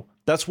sideshow.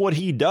 That's what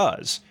he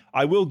does.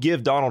 I will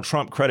give Donald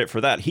Trump credit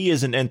for that. He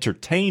is an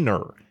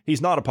entertainer.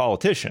 He's not a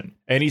politician,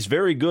 and he's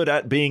very good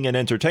at being an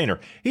entertainer.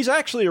 He's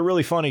actually a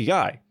really funny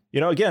guy. You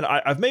know, again,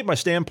 I've made my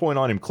standpoint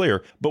on him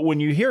clear, but when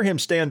you hear him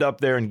stand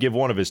up there and give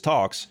one of his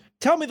talks,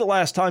 tell me the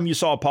last time you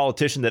saw a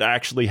politician that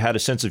actually had a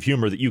sense of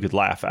humor that you could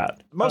laugh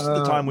at. Most of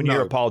the time when you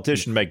hear a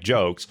politician make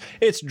jokes,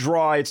 it's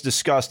dry, it's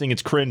disgusting,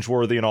 it's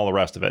cringeworthy, and all the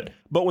rest of it.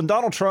 But when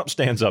Donald Trump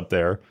stands up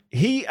there,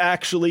 he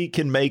actually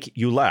can make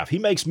you laugh. He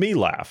makes me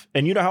laugh.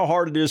 And you know how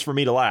hard it is for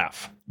me to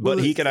laugh, but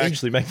he can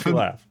actually make me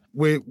laugh.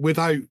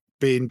 Without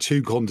being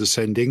too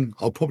condescending,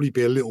 I'll probably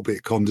be a little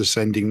bit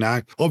condescending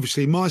now.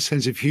 Obviously, my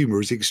sense of humor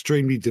is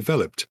extremely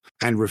developed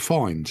and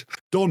refined.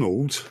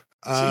 Donald...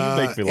 So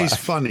you make me laugh. It's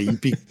funny.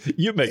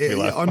 You make me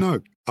laugh.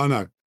 I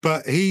know.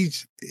 But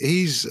he's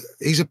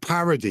a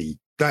parody.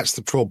 That's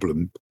the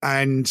problem.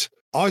 And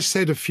I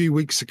said a few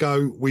weeks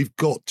ago, we've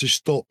got to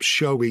stop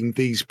showing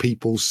these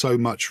people so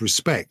much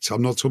respect.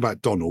 I'm not talking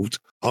about Donald.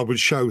 I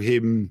would show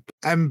him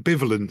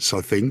ambivalence,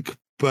 I think.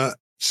 But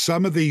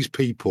some of these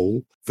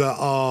people that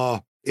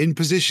are in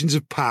positions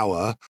of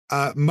power,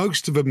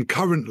 most of them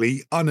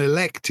currently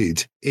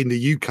unelected in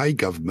the UK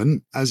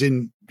government, as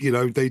in, you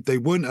know, they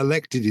weren't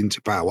elected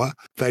into power.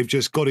 They've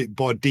just got it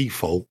by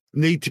default,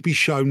 need to be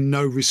shown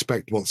no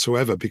respect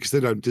whatsoever because they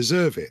don't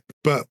deserve it.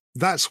 But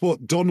that's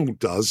what Donald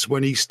does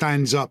when he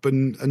stands up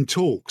and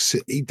talks.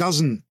 He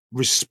doesn't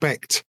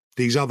respect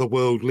these other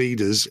world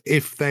leaders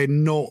if they're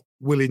not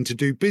willing to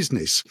do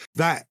business.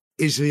 That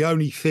is the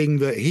only thing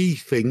that he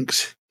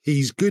thinks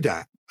he's good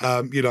at.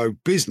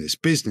 Business.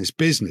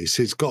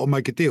 It's got to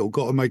make a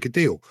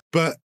deal.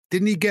 But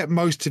didn't he get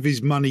most of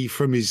his money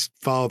from his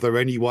father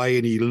anyway,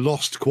 and he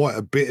lost quite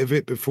a bit of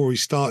it before he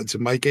started to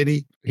make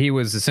any? He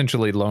was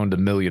essentially loaned $1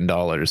 million,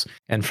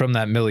 and from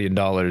that $1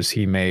 million,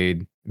 he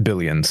made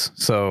billions.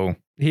 So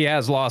he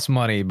has lost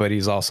money, but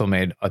he's also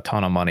made a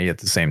ton of money at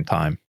the same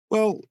time.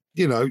 Well,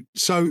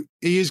 so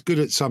he is good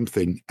at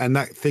something, and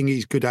that thing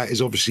he's good at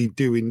is obviously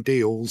doing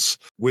deals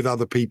with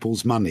other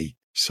people's money.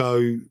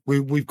 So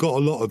we've got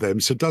a lot of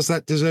them. So does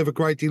that deserve a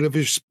great deal of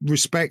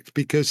respect?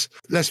 Because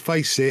let's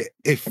face it,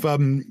 if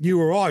you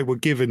or I were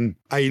given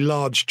a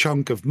large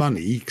chunk of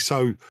money,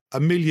 so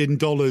 $1 million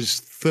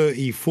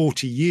 30,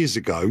 40 years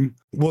ago,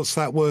 what's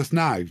that worth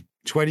now?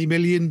 20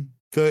 million,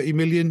 30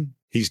 million?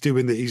 He's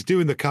doing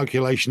the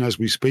calculation as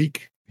we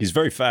speak. He's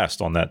very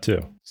fast on that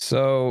too.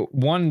 So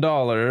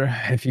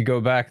 $1, if you go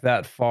back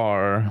that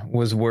far,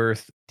 was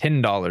worth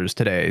 $10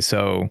 today.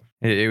 So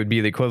it would be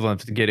the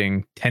equivalent to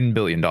getting $10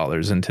 billion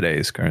in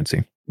today's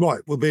currency. Right.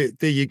 Well, there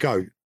you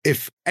go.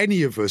 If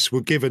any of us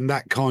were given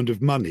that kind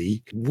of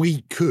money,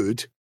 we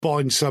could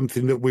find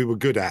something that we were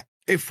good at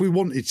if we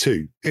wanted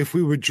to, if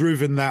we were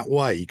driven that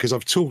way. Because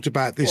I've talked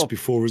about this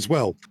before as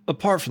well.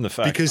 Apart from the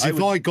fact, because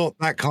if I got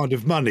that kind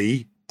of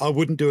money, I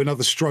wouldn't do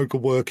another stroke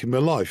of work in my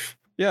life.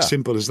 Yeah.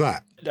 Simple as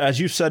that. As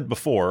you've said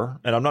before,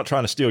 and I'm not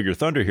trying to steal your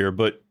thunder here,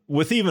 but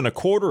with even a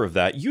quarter of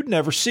that, you'd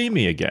never see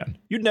me again.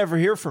 You'd never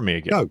hear from me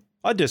again. No.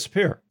 I'd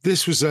disappear.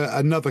 This was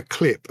another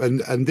clip,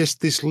 and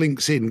this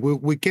links in.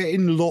 We're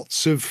getting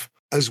lots of,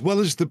 as well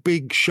as the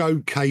big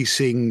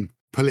showcasing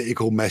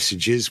political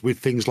messages with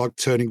things like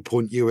Turning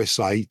Point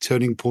USA,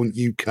 Turning Point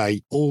UK,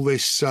 all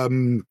this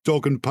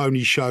dog and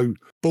pony show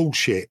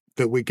bullshit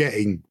that we're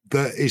getting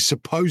that is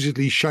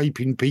supposedly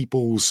shaping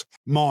people's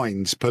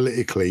minds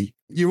politically.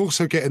 You're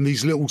also getting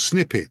these little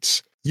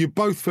snippets. You're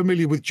both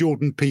familiar with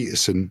Jordan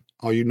Peterson,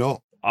 are you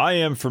not? I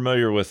am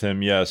familiar with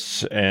him,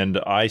 yes, and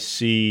I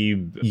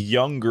see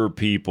younger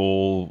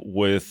people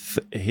with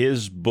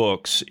his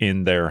books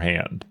in their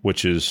hand,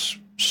 which is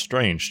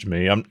strange to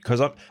me.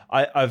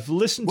 I've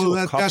listened to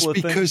a couple of things. Well,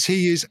 that's because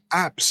he is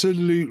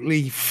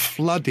absolutely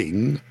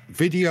flooding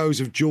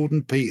videos of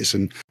Jordan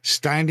Peterson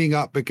standing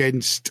up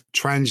against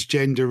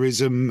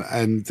transgenderism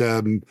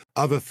and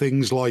other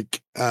things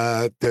like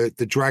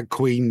the drag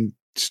queen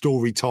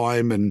story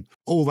time and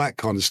all that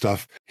kind of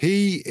stuff.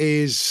 He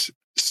is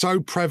so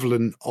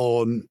prevalent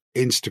on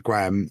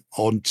Instagram,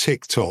 on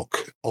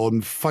TikTok,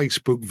 on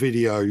Facebook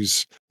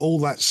videos, all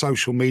that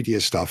social media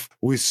stuff,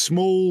 with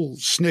small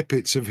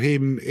snippets of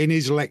him in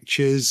his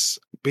lectures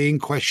being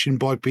questioned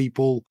by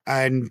people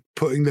and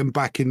putting them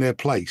back in their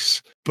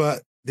place.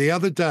 But the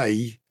other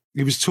day,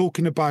 he was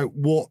talking about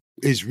what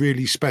is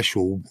really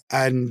special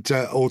and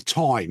or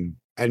time.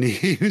 And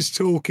he was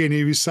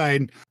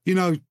saying,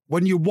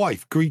 when your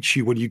wife greets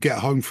you when you get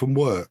home from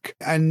work,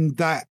 and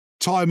that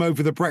time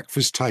over the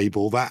breakfast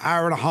table, that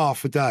hour and a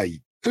half a day,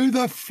 who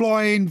the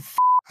flying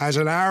has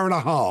an hour and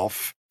a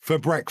half for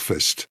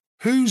breakfast?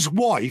 Whose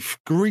wife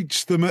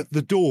greets them at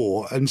the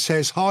door and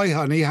says, "Hi,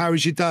 honey,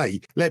 how's your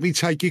day? Let me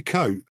take your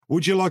coat.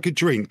 Would you like a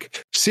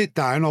drink? Sit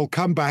down, I'll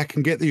come back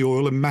and get the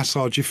oil and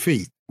massage your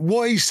feet."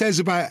 What he says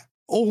about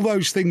all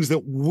those things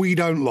that we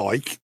don't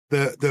like,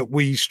 that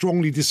we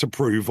strongly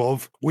disapprove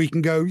of, we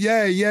can go,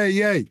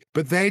 yeah.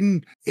 But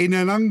then in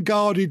an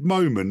unguarded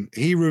moment,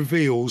 he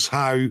reveals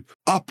how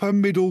upper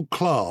middle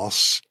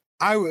class,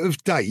 out of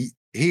date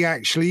he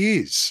actually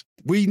is.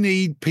 We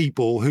need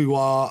people who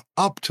are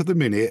up to the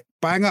minute,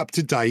 bang up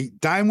to date,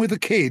 down with the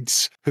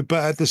kids,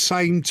 but at the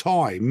same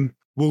time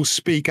will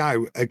speak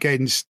out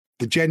against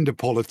the gender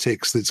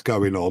politics that's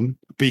going on,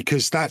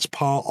 because that's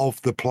part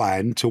of the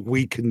plan to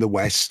weaken the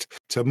West,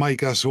 to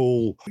make us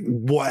all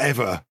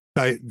whatever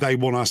they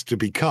want us to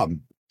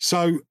become.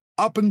 So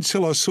up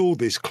until I saw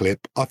this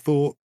clip, I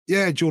thought,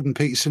 yeah, Jordan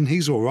Peterson,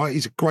 he's all right.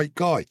 He's a great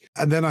guy.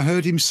 And then I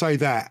heard him say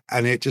that,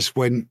 and it just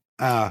went,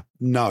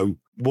 no,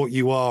 what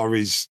you are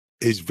is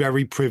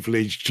very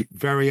privileged,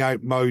 very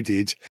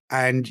outmoded,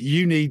 and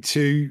you need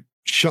to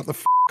shut the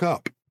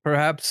up.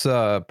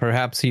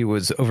 Perhaps he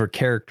was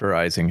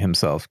overcharacterizing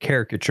himself,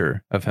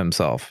 caricature of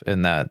himself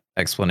in that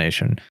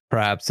explanation.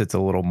 Perhaps it's a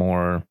little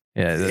more.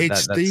 Yeah,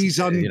 it's these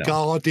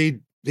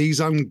unguarded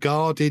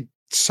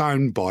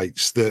sound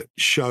bites that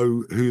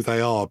show who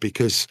they are,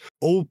 because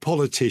all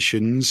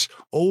politicians,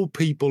 all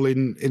people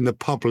in the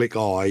public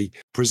eye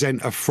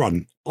present a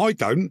front. I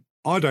don't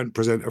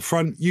present a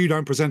front. You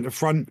don't present a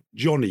front.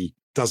 Johnny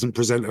doesn't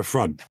present a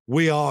front.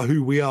 We are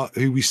who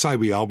we say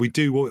we are. We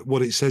do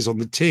what it says on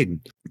the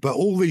tin. But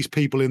all these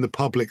people in the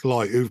public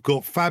light who've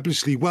got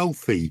fabulously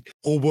wealthy,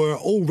 or were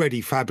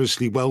already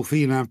fabulously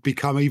wealthy and have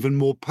become even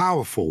more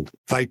powerful,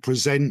 they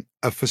present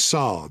a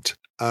facade,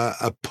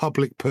 a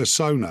public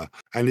persona,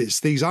 and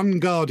it's these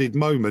unguarded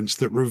moments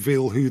that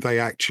reveal who they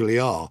actually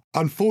are.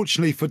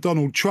 Unfortunately for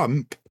Donald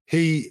Trump,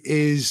 he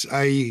is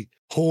a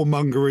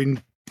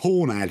whoremongering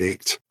porn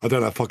addict. I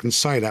don't know if I can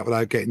say that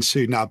without getting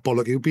sued. No,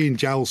 bollock, he'll be in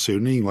jail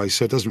soon anyway,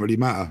 so it doesn't really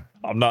matter.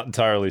 I'm not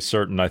entirely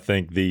certain. I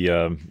think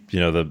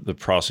the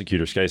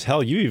prosecutor's case.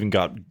 Hell, you even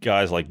got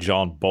guys like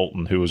John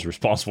Bolton, who was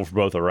responsible for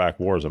both Iraq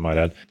wars, I might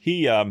add.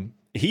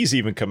 He's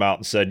even come out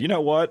and said, you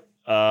know what?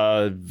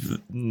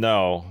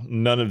 No,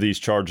 none of these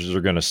charges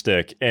are going to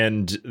stick.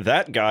 And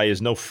that guy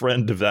is no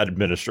friend of that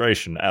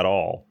administration at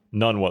all.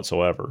 None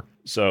whatsoever.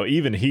 So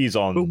even he's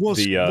on. But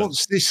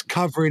what's this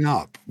covering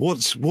up?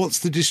 What's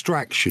the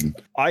distraction?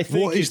 I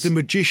think what is the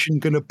magician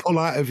going to pull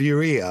out of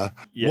your ear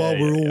while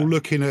we're all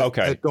looking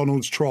at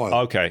Donald's trial?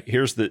 Okay,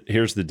 here's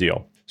the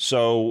deal.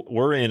 So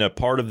we're in a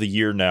part of the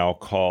year now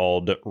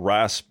called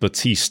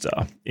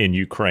Rasputísta in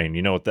Ukraine.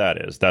 You know what that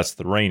is? That's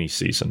the rainy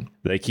season.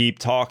 They keep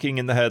talking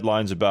in the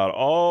headlines about,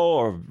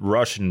 a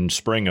Russian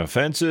spring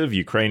offensive,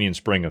 Ukrainian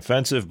spring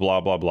offensive,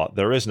 blah, blah, blah.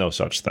 There is no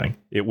such thing.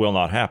 It will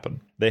not happen.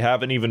 They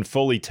haven't even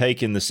fully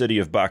taken the city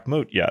of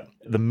Bakhmut yet.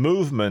 The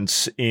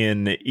movements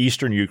in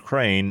eastern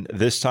Ukraine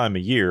this time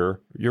of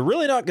year, you're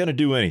really not going to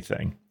do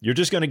anything. You're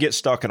just going to get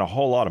stuck in a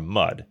whole lot of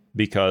mud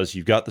because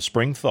you've got the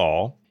spring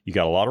thaw. You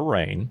got a lot of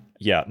rain.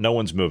 Yeah, no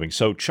one's moving.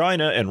 So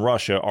China and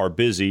Russia are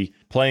busy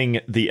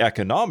playing the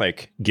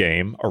economic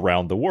game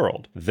around the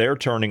world. They're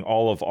turning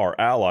all of our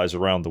allies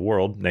around the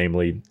world,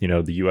 namely,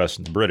 the U.S.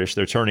 and the British,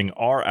 they're turning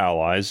our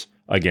allies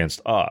against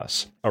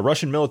us. A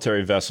Russian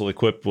military vessel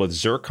equipped with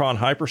Zircon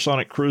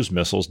hypersonic cruise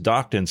missiles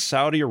docked in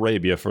Saudi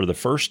Arabia for the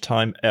first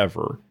time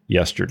ever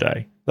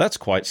yesterday. That's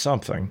quite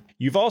something.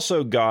 You've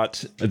also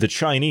got the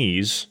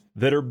Chinese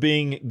that are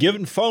being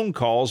given phone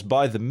calls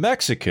by the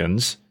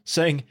Mexicans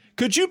saying,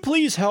 could you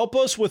please help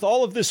us with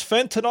all of this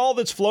fentanyl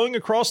that's flowing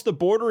across the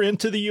border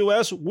into the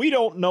U.S.? We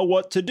don't know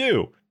what to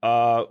do.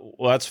 Well,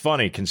 that's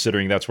funny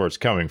considering that's where it's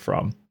coming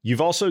from.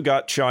 You've also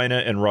got China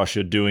and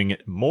Russia doing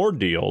more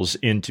deals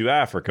into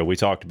Africa. We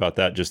talked about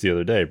that just the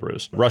other day,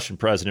 Bruce. Russian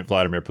President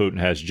Vladimir Putin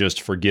has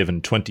just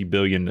forgiven $20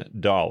 billion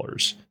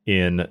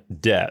in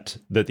debt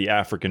that the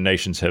African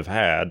nations have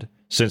had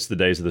since the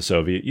days of the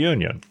Soviet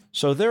Union.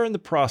 So they're in the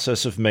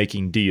process of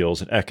making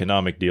deals and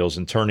economic deals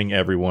and turning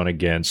everyone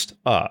against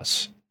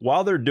us.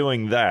 While they're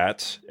doing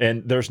that,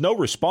 and there's no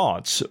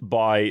response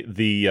by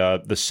the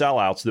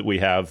sellouts that we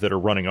have that are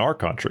running our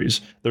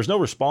countries, there's no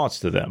response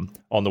to them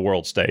on the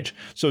world stage.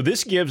 So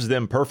this gives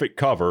them perfect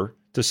cover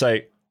to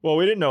say, well,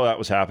 we didn't know that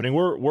was happening.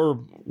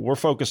 We're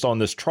focused on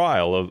this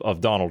trial of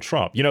Donald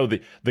Trump.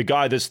 The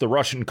guy that's the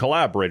Russian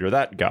collaborator,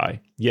 that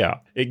guy. Yeah,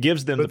 it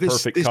gives them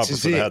perfect cover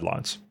for the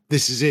headlines.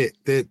 This is it.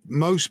 That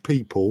most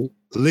people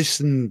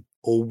listen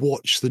or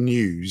watch the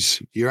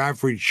news. Your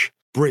average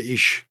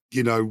British,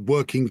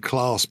 working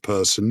class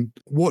person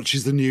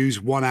watches the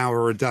news 1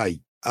 hour a day.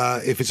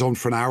 If it's on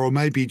for an hour, or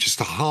maybe just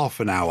a half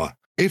an hour.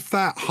 If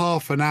that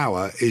half an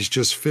hour is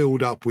just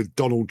filled up with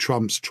Donald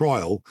Trump's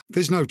trial,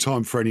 there's no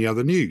time for any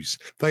other news.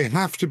 They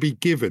have to be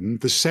given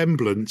the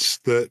semblance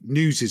that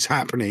news is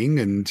happening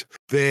and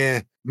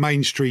their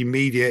mainstream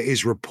media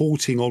is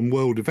reporting on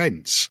world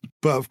events.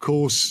 But of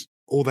course,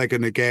 all they're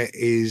going to get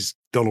is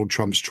Donald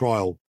Trump's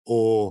trial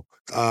or,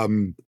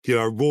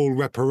 royal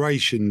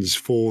reparations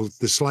for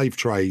the slave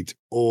trade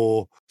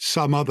or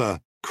some other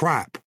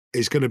crap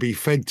is going to be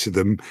fed to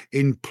them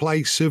in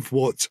place of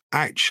what's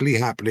actually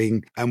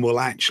happening and will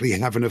actually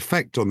have an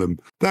effect on them.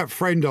 That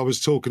friend I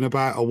was talking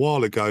about a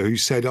while ago who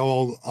said,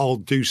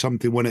 I'll do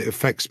something when it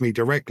affects me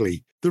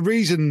directly. The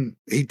reason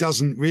he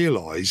doesn't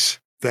realise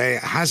that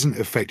it hasn't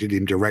affected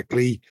him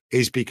directly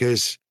is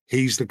because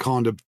he's the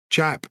kind of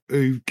chap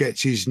who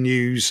gets his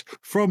news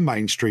from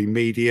mainstream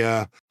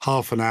media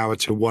half an hour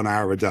to 1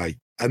 hour a day.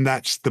 And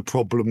that's the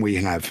problem we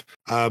have.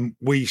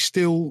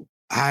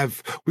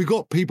 We've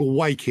got people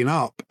waking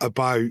up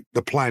about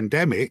the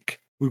pandemic.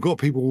 We've got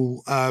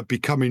people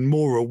becoming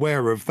more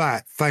aware of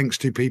that thanks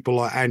to people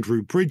like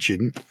Andrew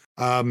Bridgen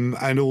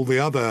and all the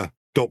other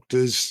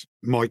doctors,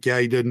 Mike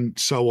Yaden,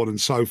 so on and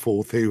so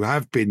forth, who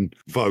have been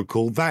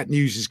vocal. That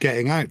news is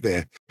getting out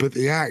there. But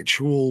the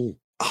actual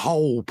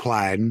whole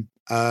plan,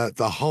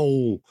 the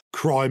whole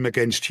crime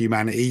against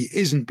humanity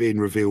isn't being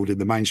revealed in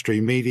the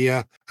mainstream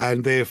media.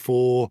 And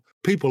therefore,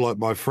 people like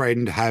my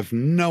friend have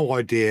no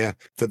idea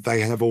that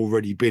they have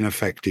already been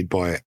affected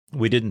by it.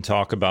 We didn't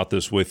talk about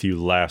this with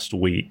you last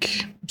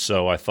week,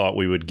 so I thought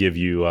we would give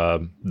you,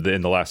 in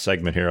the last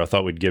segment here, I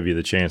thought we'd give you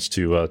the chance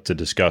to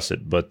discuss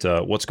it. But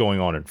what's going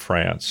on in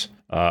France?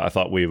 I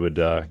thought we would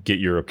get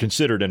your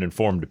considered and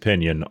informed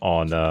opinion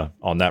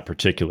on that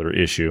particular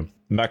issue.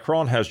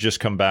 Macron has just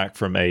come back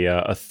from a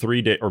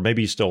 3-day, or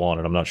maybe he's still on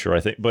it, I'm not sure,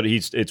 but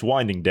it's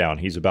winding down.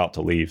 He's about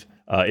to leave,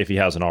 if he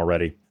hasn't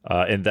already.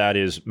 And that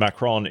is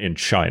Macron in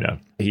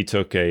China. He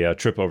took a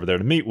trip over there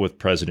to meet with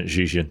President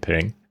Xi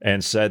Jinping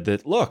and said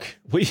that, look,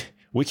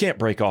 we can't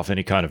break off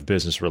any kind of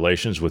business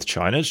relations with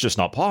China. It's just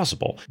not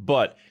possible.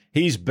 But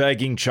he's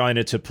begging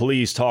China to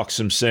please talk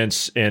some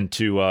sense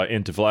into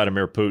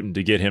Vladimir Putin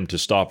to get him to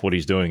stop what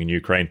he's doing in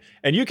Ukraine.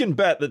 And you can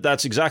bet that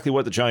that's exactly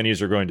what the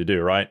Chinese are going to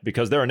do, right?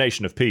 Because they're a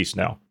nation of peace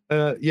now.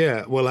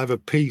 Yeah, we'll have a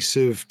piece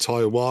of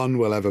Taiwan.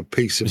 We'll have a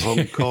piece of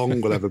Hong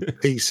Kong. We'll have a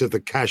piece of the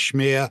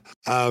Kashmir.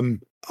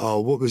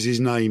 What was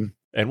his name?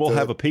 And we'll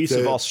have a piece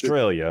of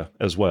Australia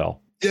as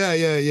well.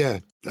 Yeah.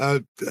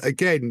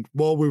 Again,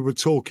 while we were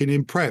talking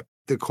in prep,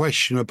 the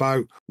question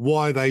about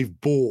why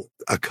they've bought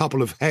a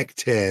couple of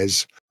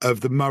hectares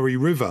of the Murray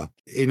River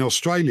in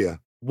Australia.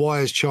 Why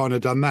has China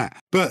done that?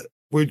 But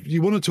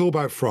you want to talk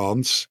about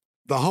France,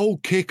 the whole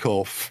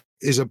kickoff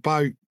is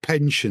about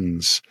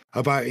pensions,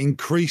 about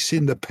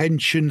increasing the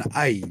pension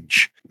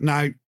age.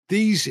 Now,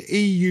 these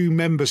EU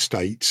member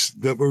states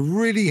that were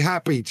really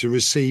happy to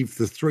receive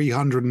the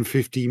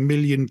 £350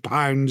 million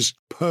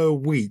per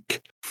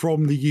week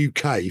from the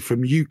UK,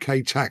 from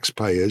UK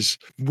taxpayers,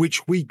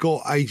 which we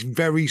got a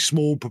very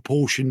small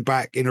proportion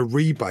back in a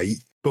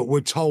rebate, but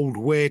were told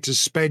where to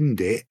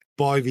spend it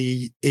by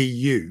the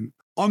EU.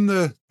 On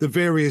the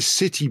various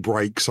city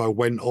breaks I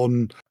went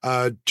on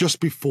just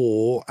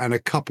before and a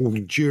couple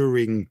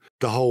during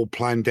the whole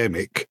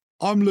pandemic,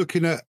 I'm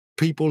looking at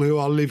people who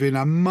are living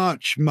a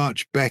much,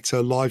 much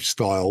better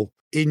lifestyle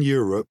in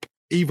Europe,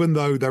 even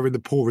though they're in the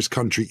poorest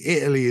country.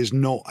 Italy is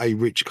not a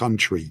rich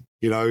country,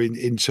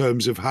 in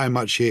terms of how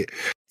much its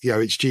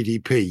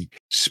GDP.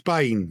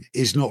 Spain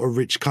is not a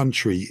rich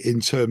country in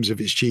terms of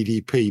its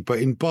GDP, but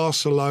in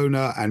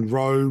Barcelona and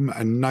Rome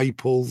and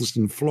Naples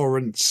and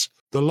Florence,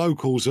 the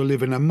locals are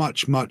living a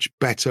much, much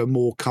better,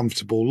 more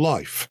comfortable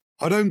life.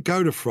 I don't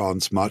go to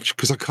France much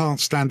because I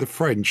can't stand the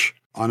French,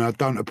 and I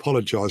don't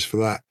apologise for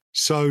that.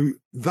 So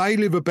they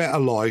live a better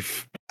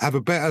life, have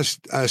a better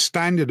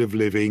standard of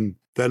living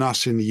than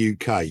us in the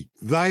UK.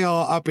 They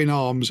are up in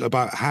arms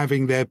about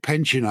having their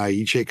pension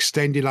age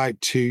extended out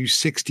to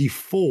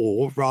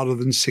 64 rather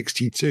than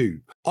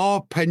 62.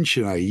 Our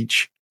pension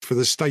age for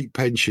the state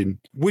pension,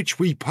 which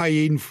we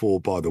pay in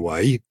for, by the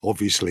way,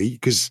 obviously,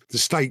 because the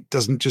state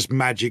doesn't just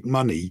magic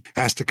money, it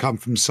has to come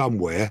from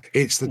somewhere.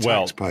 It's the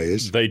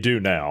taxpayers. They do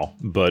now,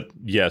 but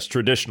yes,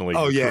 traditionally.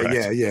 Oh, yeah,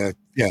 correct.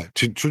 yeah.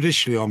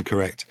 Traditionally, I'm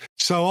correct.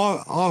 So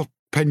our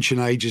pension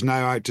age is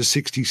now out to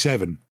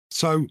 67.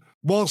 So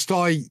whilst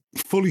I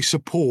fully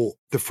support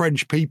the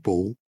French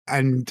people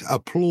and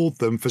applaud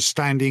them for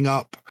standing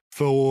up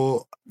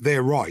for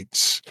their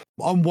rights,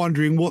 I'm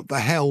wondering what the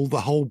hell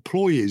the whole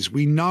ploy is.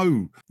 We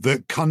know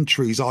that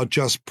countries are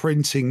just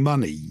printing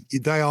money.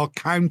 They are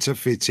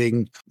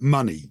counterfeiting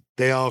money.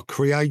 They are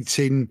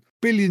creating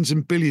billions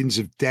and billions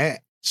of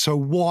debt. So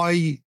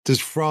why does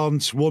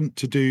France want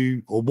to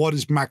do, or why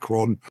does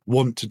Macron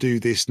want to do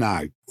this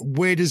now?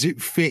 Where does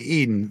it fit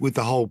in with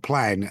the whole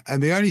plan?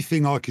 And the only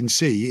thing I can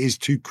see is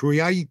to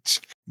create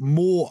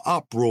more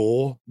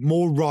uproar,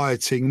 more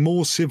rioting,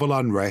 more civil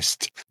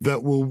unrest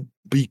that will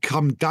be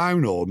come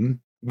down on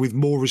with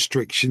more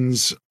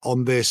restrictions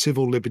on their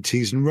civil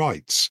liberties and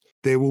rights.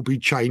 There will be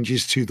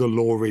changes to the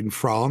law in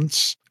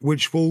France,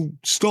 which will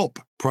stop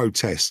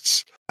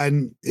protests.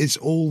 And it's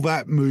all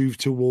that move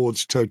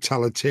towards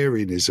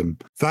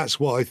totalitarianism. That's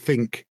what I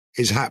think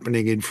is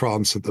happening in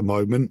France at the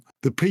moment.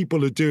 The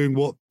people are doing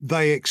what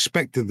they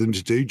expected them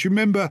to do. Do you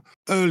remember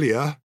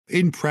earlier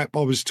in prep,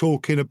 I was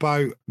talking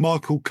about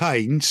Michael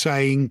Caine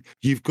saying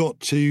you've got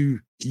to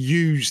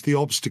use the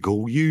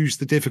obstacle, use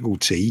the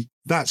difficulty.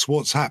 That's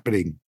what's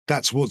happening.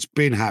 That's what's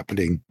been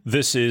happening.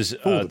 This is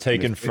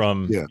taken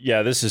from,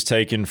 this is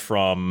taken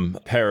from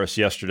Paris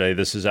yesterday.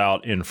 This is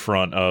out in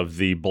front of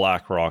the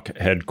BlackRock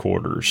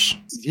headquarters.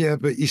 Yeah,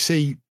 but you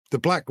see, the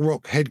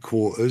BlackRock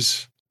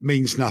headquarters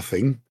means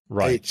nothing.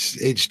 Right.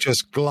 It's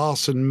just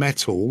glass and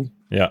metal.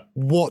 Yeah.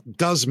 What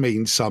does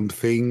mean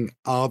something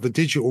are the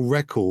digital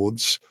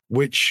records,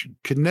 which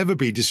can never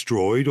be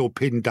destroyed or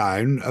pinned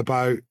down,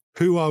 about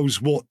who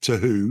owes what to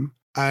who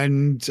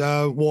and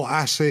what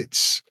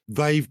assets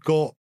they've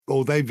got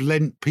or they've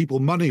lent people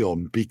money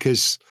on,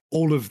 because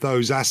all of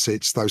those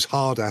assets, those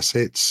hard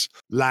assets,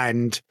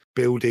 land,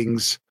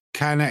 buildings,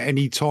 can at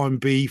any time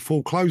be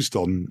foreclosed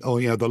on,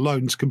 or, the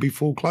loans can be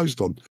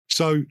foreclosed on.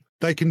 So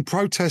they can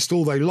protest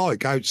all they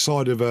like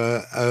outside of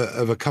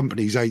a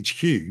company's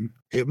HQ.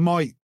 It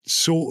might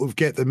sort of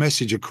get the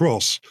message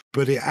across,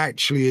 but it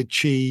actually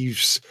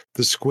achieves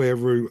the square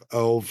root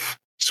of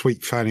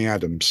Sweet Fanny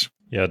Adams.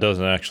 Yeah, it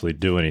doesn't actually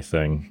do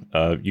anything.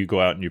 You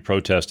go out and you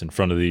protest in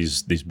front of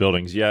these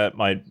buildings. Yeah, it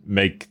might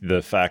make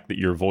the fact that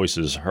your voice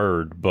is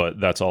heard,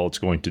 but that's all it's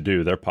going to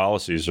do. Their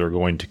policies are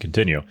going to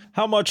continue.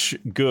 How much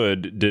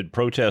good did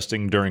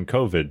protesting during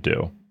COVID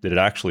do? Did it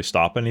actually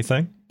stop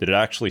anything? Did it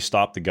actually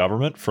stop the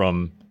government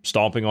from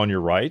stomping on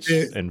your rights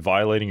and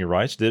violating your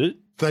rights? Did it?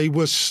 They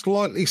were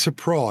slightly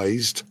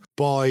surprised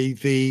by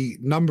the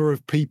number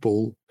of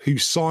people who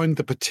signed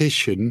the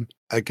petition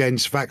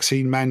against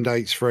vaccine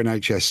mandates for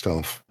NHS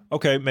staff.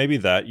 Okay, maybe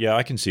that. Yeah,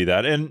 I can see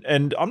that.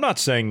 And I'm not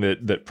saying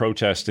that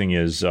protesting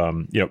is,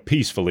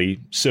 peacefully,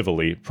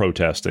 civilly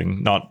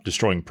protesting, not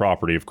destroying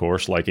property, of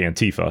course, like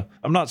Antifa.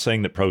 I'm not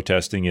saying that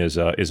protesting is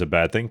a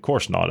bad thing. Of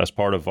course not. That's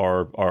part of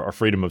our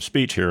freedom of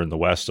speech here in the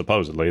West,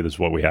 supposedly. This is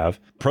what we have.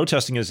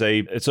 Protesting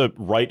it's a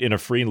right in a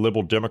free and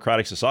liberal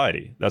democratic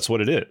society. That's what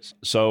it is.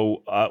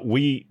 So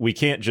we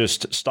can't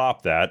just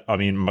stop that. I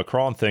mean,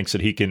 Macron thinks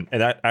that he can,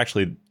 and that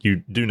actually, you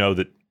do know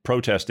that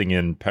protesting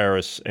in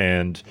Paris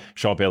and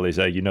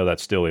Champs-Élysées,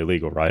 that's still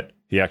illegal, right?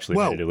 He actually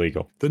made it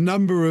illegal. The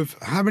number of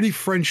how many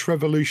French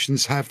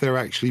revolutions have there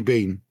actually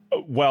been?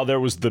 Well, there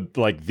was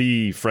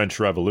the French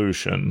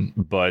Revolution,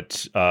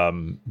 but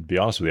be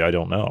honest with you, I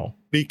don't know.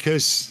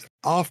 Because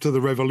after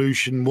the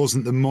revolution,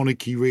 wasn't the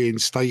monarchy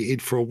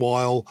reinstated for a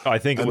while? I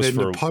think it was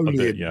for Napoleon,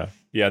 a bit, yeah.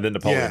 Yeah, then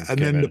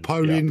Napoleon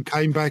Napoleon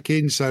came back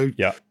in. So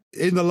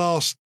in the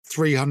last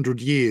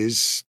 300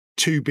 years,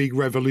 2 big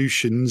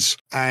revolutions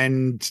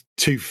and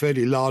 2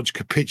 fairly large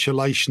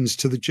capitulations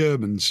to the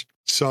Germans.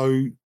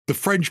 So the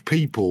French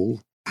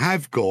people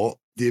have got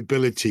the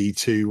ability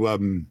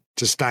to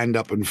stand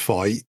up and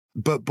fight,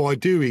 but by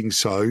doing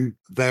so,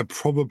 they're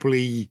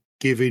probably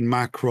giving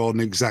Macron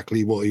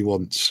exactly what he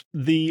wants.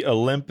 The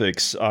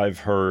Olympics, I've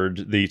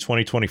heard, the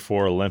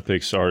 2024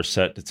 Olympics are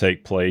set to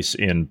take place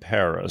in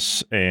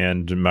Paris,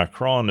 and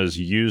Macron is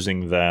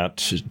using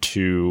that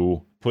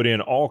to put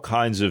in all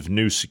kinds of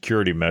new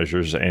security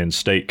measures and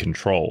state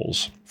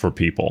controls for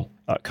people.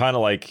 Kind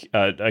of like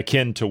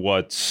akin to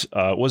what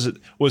was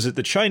it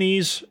the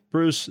Chinese,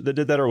 Bruce, that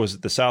did that, or was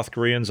it the South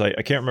Koreans? I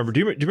can't remember. Do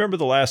you remember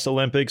the last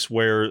Olympics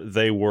where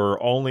they were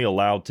only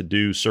allowed to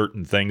do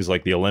certain things,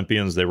 like the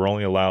Olympians? They were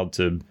only allowed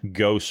to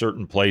go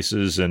certain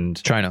places,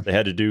 and China. They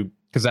had to do,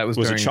 because that was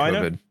during it China?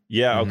 COVID.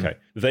 Yeah, okay.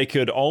 They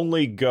could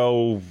only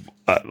go.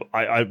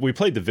 We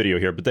played the video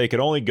here, but they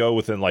could only go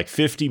within like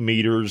 50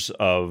 meters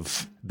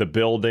of the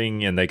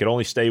building, and they could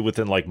only stay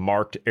within like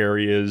marked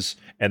areas,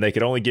 and they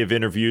could only give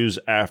interviews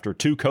after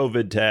 2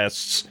 COVID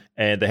tests,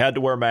 and they had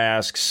to wear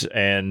masks,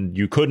 and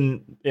you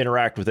couldn't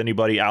interact with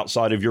anybody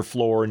outside of your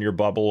floor and your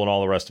bubble and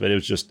all the rest of it.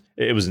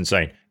 It was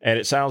insane. And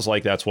it sounds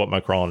like that's what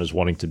Macron is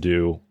wanting to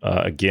do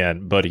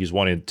again, but he's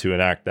wanting to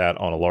enact that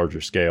on a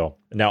larger scale.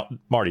 Now,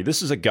 Marty,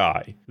 this is a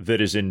guy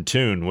that is in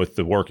tune with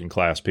the working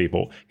class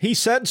people. He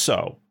said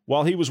so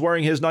while he was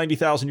wearing his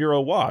 90,000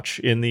 euro watch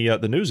in the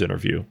news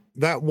interview.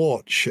 That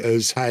watch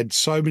has had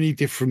so many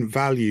different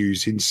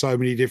values in so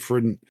many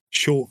different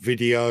short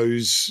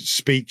videos,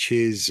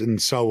 speeches, and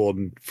so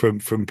on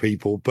from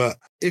people. But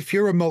if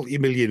you're a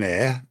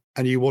multimillionaire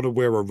and you want to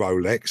wear a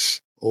Rolex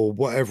or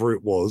whatever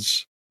it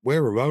was,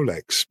 wear a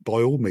Rolex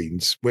by all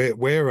means.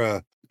 Wear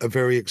a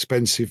very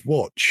expensive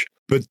watch,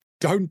 but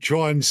don't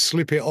try and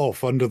slip it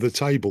off under the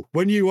table.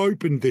 When you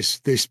opened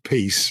this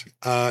piece,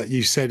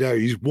 you said,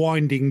 he's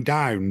winding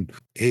down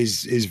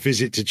his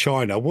visit to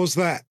China. Was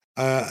that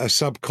a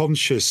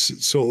subconscious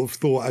sort of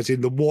thought, as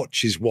in the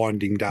watch is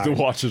winding down? The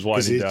watch is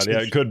winding down. Yeah,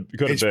 it could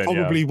have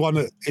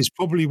been. It's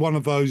probably one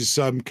of those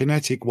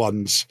kinetic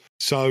ones.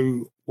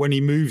 So when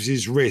he moves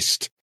his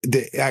wrist,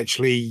 that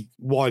actually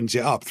winds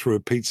it up through a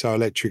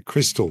piezoelectric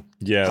crystal.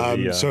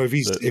 Yeah. So if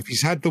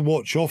he's had the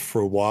watch off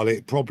for a while,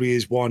 it probably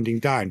is winding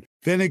down.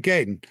 Then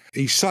again,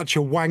 he's such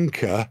a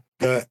wanker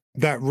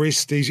that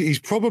wrist, he's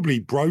probably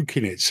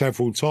broken it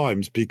several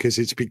times because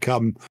it's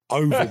become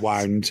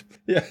overwound.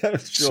 Yeah, sure.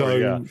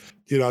 So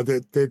you know,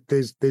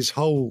 there's a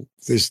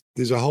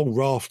whole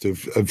raft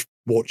of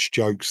watch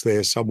jokes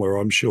there somewhere,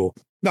 I'm sure.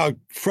 No,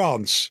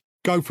 France,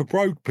 go for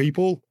broke,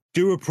 people.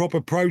 Do a proper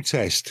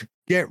protest.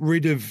 Get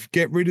rid of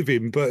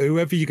him. But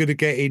whoever you're going to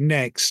get in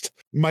next,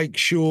 make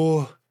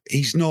sure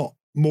he's not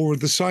more of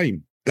the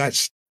same.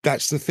 That's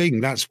the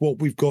thing. That's what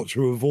we've got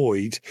to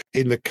avoid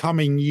in the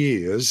coming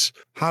years.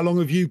 How long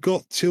have you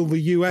got till the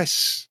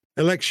US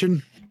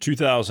election?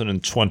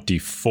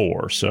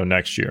 2024, so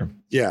next year.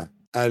 Yeah.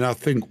 And I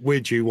think we're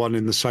due one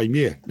in the same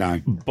year now.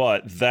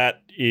 But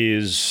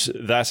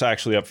that's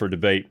actually up for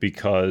debate,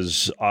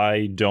 because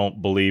I don't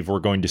believe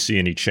we're going to see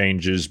any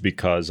changes,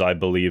 because I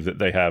believe that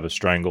they have a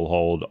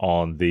stranglehold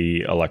on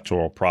the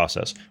electoral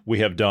process. We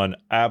have done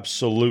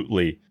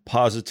absolutely,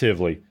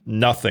 positively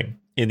nothing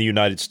in the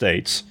United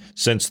States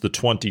since the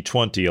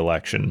 2020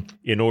 election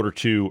in order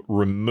to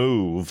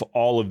remove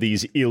all of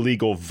these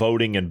illegal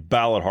voting and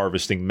ballot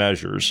harvesting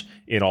measures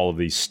in all of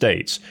these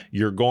states.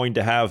 You're going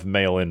to have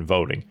mail-in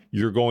voting.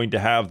 You're going to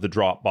have the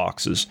drop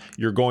boxes.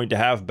 You're going to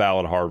have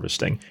ballot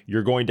harvesting.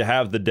 You're going to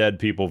have the dead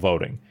people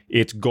voting.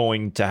 It's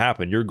going to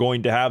happen. You're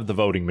going to have the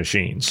voting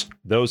machines.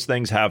 Those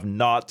things have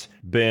not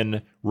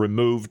been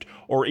removed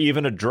or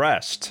even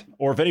addressed.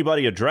 Or if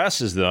anybody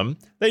addresses them,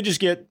 they just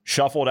get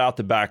shuffled out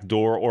the back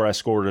door or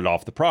escorted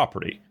off the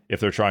property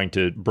if they're trying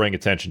to bring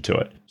attention to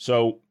it.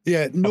 So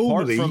yeah,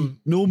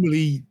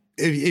 normally,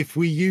 if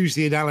we use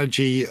the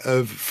analogy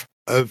of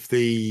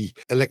the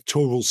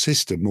electoral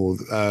system, or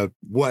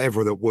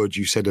whatever that word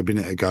you said a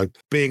minute ago,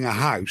 being a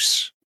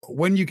house,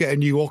 when you get a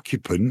new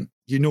occupant,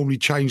 you normally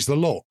change the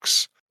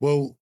locks.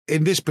 Well,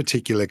 in this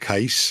particular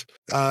case,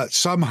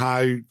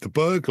 somehow the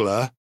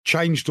burglar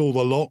changed all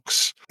the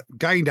locks,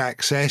 gained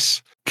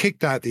access,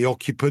 kicked out the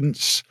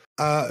occupants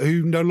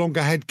who no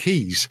longer had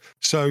keys.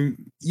 So,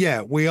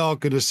 yeah, we are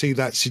going to see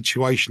that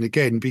situation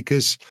again,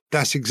 because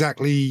that's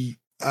exactly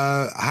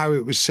how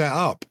it was set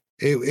up.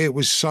 It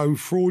was so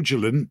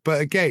fraudulent. But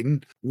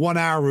again, 1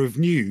 hour of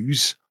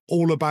news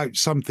all about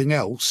something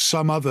else,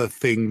 some other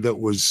thing that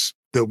was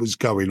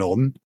going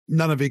on.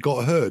 None of it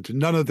got heard.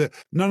 None of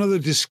the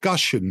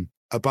discussion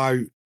about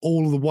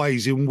all the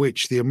ways in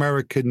which the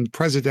American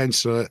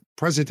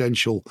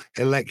presidential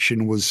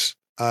election was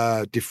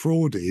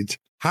defrauded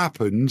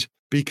happened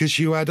because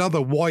you had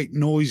other white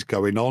noise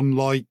going on,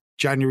 like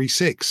January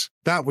 6th.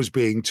 That was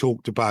being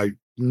talked about,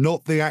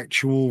 not the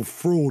actual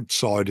fraud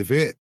side of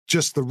it,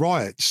 just the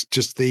riots,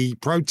 just the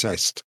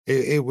protest.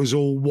 It was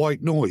all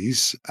white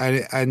noise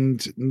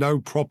and no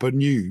proper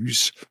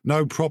news,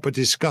 no proper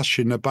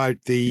discussion about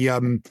the,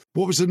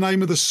 what was the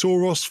name of the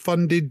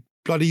Soros-funded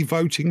bloody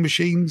voting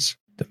machines?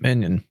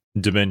 Dominion.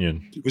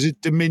 Was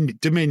it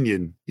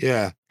Dominion?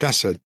 Yeah,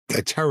 that's a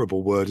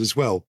terrible word as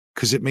well,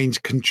 because it means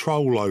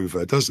control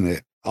over, doesn't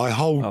it? I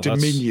hold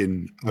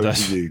dominion over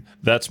you.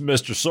 That's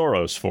Mr.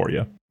 Soros for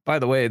you. By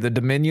the way, the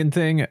Dominion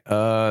thing,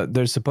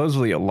 there's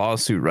supposedly a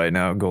lawsuit right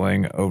now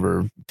going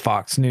over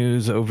Fox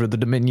News over the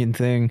Dominion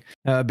thing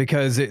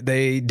because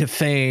they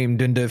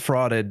defamed and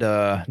defrauded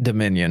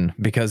Dominion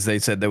because they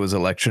said there was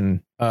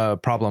election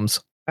problems.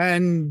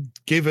 And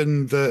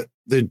given that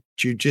the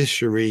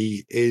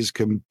judiciary is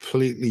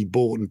completely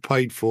bought and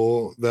paid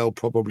for, they'll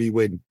probably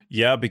win.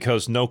 Yeah,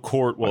 because no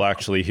court will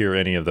actually hear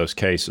any of those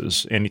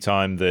cases.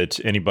 Anytime that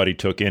anybody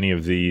took any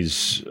of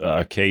these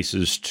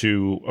cases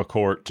to a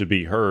court to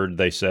be heard,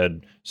 they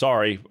said,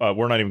 sorry,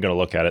 we're not even going to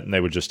look at it, and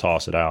they would just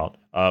toss it out.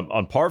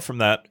 Apart from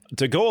that,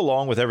 to go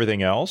along with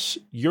everything else,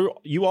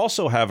 you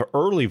also have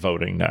early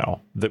voting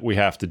now that we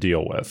have to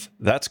deal with.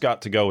 That's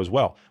got to go as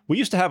well. We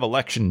used to have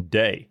election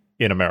day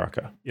in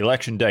America,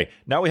 election day.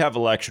 Now we have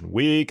election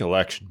week,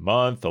 election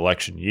month,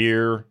 election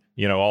year,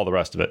 all the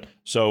rest of it.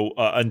 So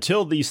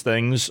until these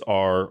things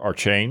are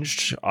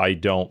changed, I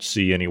don't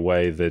see any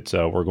way that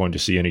we're going to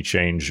see any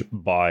change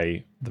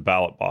by the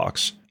ballot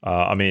box.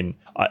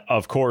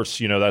 Of course,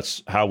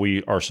 that's how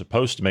we are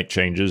supposed to make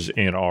changes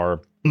in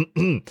our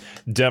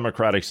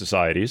democratic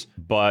societies.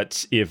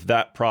 But if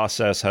that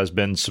process has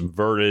been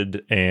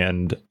subverted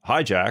and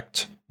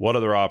hijacked, what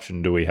other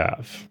option do we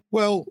have?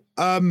 Well,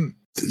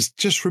 it's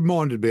just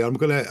reminded me, I'm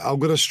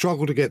gonna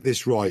struggle to get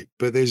this right,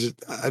 but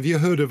have you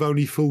heard of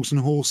Only Fools and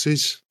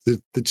Horses,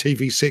 the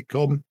TV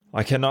sitcom?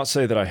 I cannot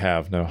say that I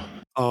have, no.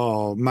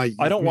 Oh, mate.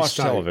 I don't watch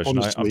television.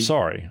 I'm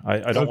sorry.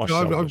 I don't watch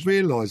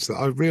television.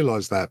 I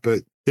realised that,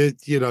 but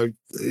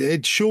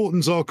it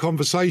shortens our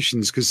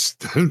conversations because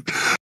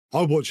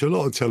I watch a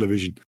lot of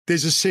television.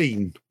 There's a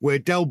scene where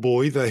Del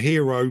Boy, the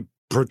hero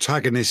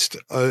protagonist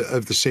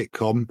of the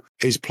sitcom,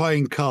 is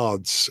playing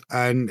cards,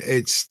 and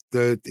he's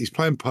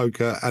playing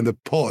poker, and the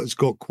pot has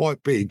got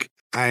quite big,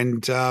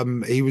 and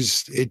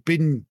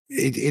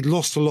he'd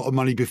lost a lot of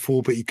money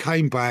before, but he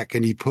came back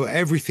and he put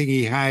everything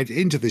he had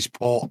into this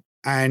pot,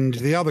 and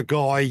the other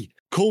guy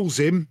calls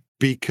him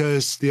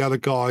because the other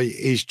guy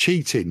is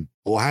cheating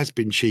or has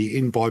been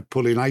cheating by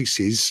pulling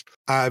aces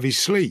out of his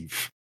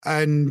sleeve.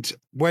 And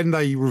when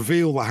they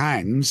reveal the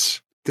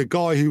hands, the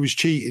guy who was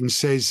cheating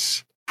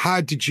says,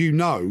 "How did you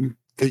know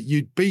that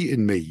you'd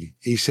beaten me?"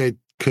 He said,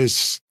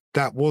 "Because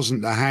that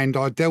wasn't the hand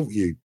I dealt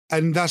you."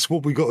 And that's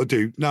what we got to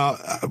do. Now,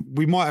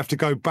 we might have to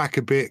go back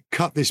a bit,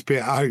 cut this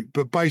bit out.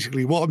 But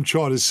basically what I'm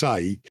trying to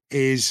say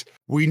is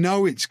we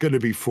know it's going to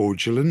be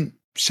fraudulent,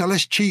 so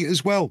let's cheat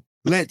as well.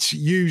 Let's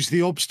use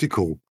the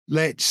obstacle.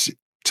 Let's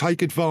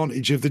take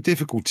advantage of the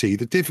difficulty.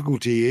 The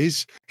difficulty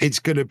is it's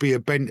going to be a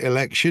bent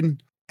election.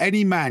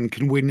 Any man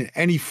can win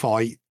any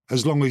fight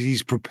as long as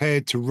he's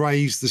prepared to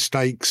raise the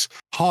stakes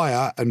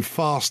higher and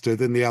faster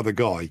than the other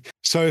guy.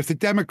 So if the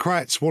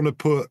Democrats want to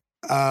put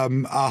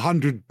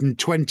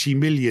 120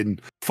 million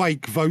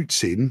fake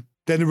votes in,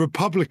 then the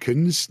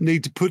Republicans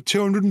need to put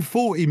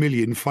 240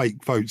 million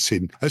fake votes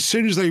in. As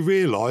soon as they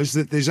realise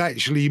that there's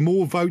actually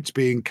more votes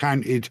being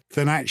counted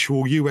than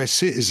actual US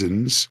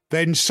citizens,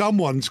 then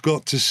someone's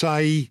got to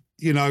say,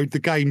 the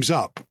game's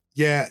up.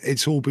 Yeah,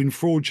 it's all been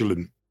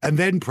fraudulent. And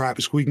then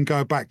perhaps we can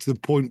go back to the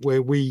point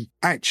where we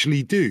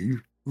actually do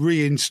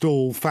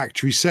reinstall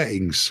factory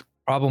settings.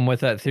 Problem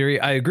with that theory,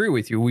 I agree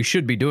with you. We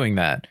should be doing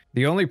that.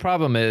 The only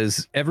problem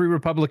is every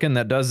Republican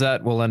that does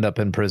that will end up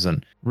in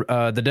prison.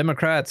 The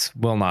Democrats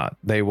will not.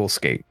 They will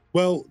skate.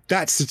 Well,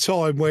 that's the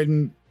time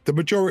when the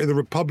majority of the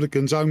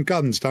Republicans own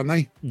guns, don't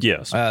they?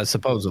 Yes.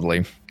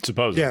 Supposedly.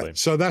 Yeah.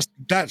 So that's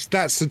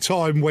the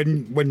time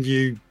when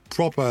you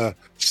proper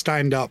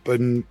stand up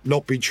and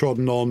not be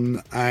trodden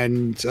on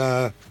and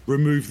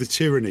remove the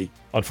tyranny.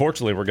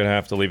 Unfortunately, we're going to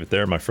have to leave it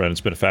there, my friend.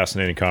 It's been a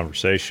fascinating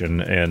conversation,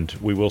 and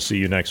we will see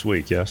you next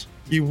week, yes?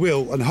 You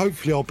will, and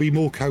hopefully I'll be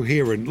more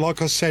coherent.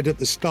 Like I said at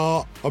the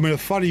start, I'm in a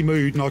funny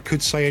mood and I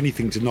could say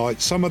anything tonight.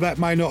 Some of that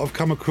may not have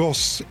come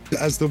across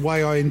as the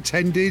way I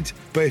intended,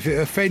 but if it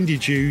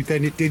offended you,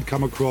 then it did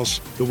come across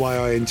the way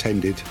I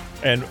intended.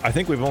 And I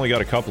think we've only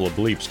got a couple of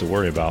bleeps to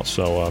worry about,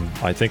 so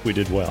I think we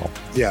did well.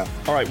 Yeah.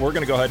 All right, we're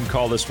going to go ahead and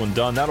call this one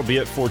done. That'll be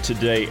it for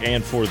today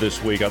and for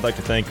this week. I'd like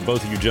to thank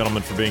both of you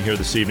gentlemen for being here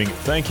this evening.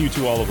 Thank you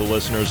to all of the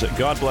listeners.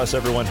 God bless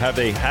everyone. Have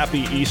a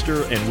happy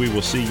Easter, and we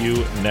will see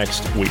you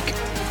next week.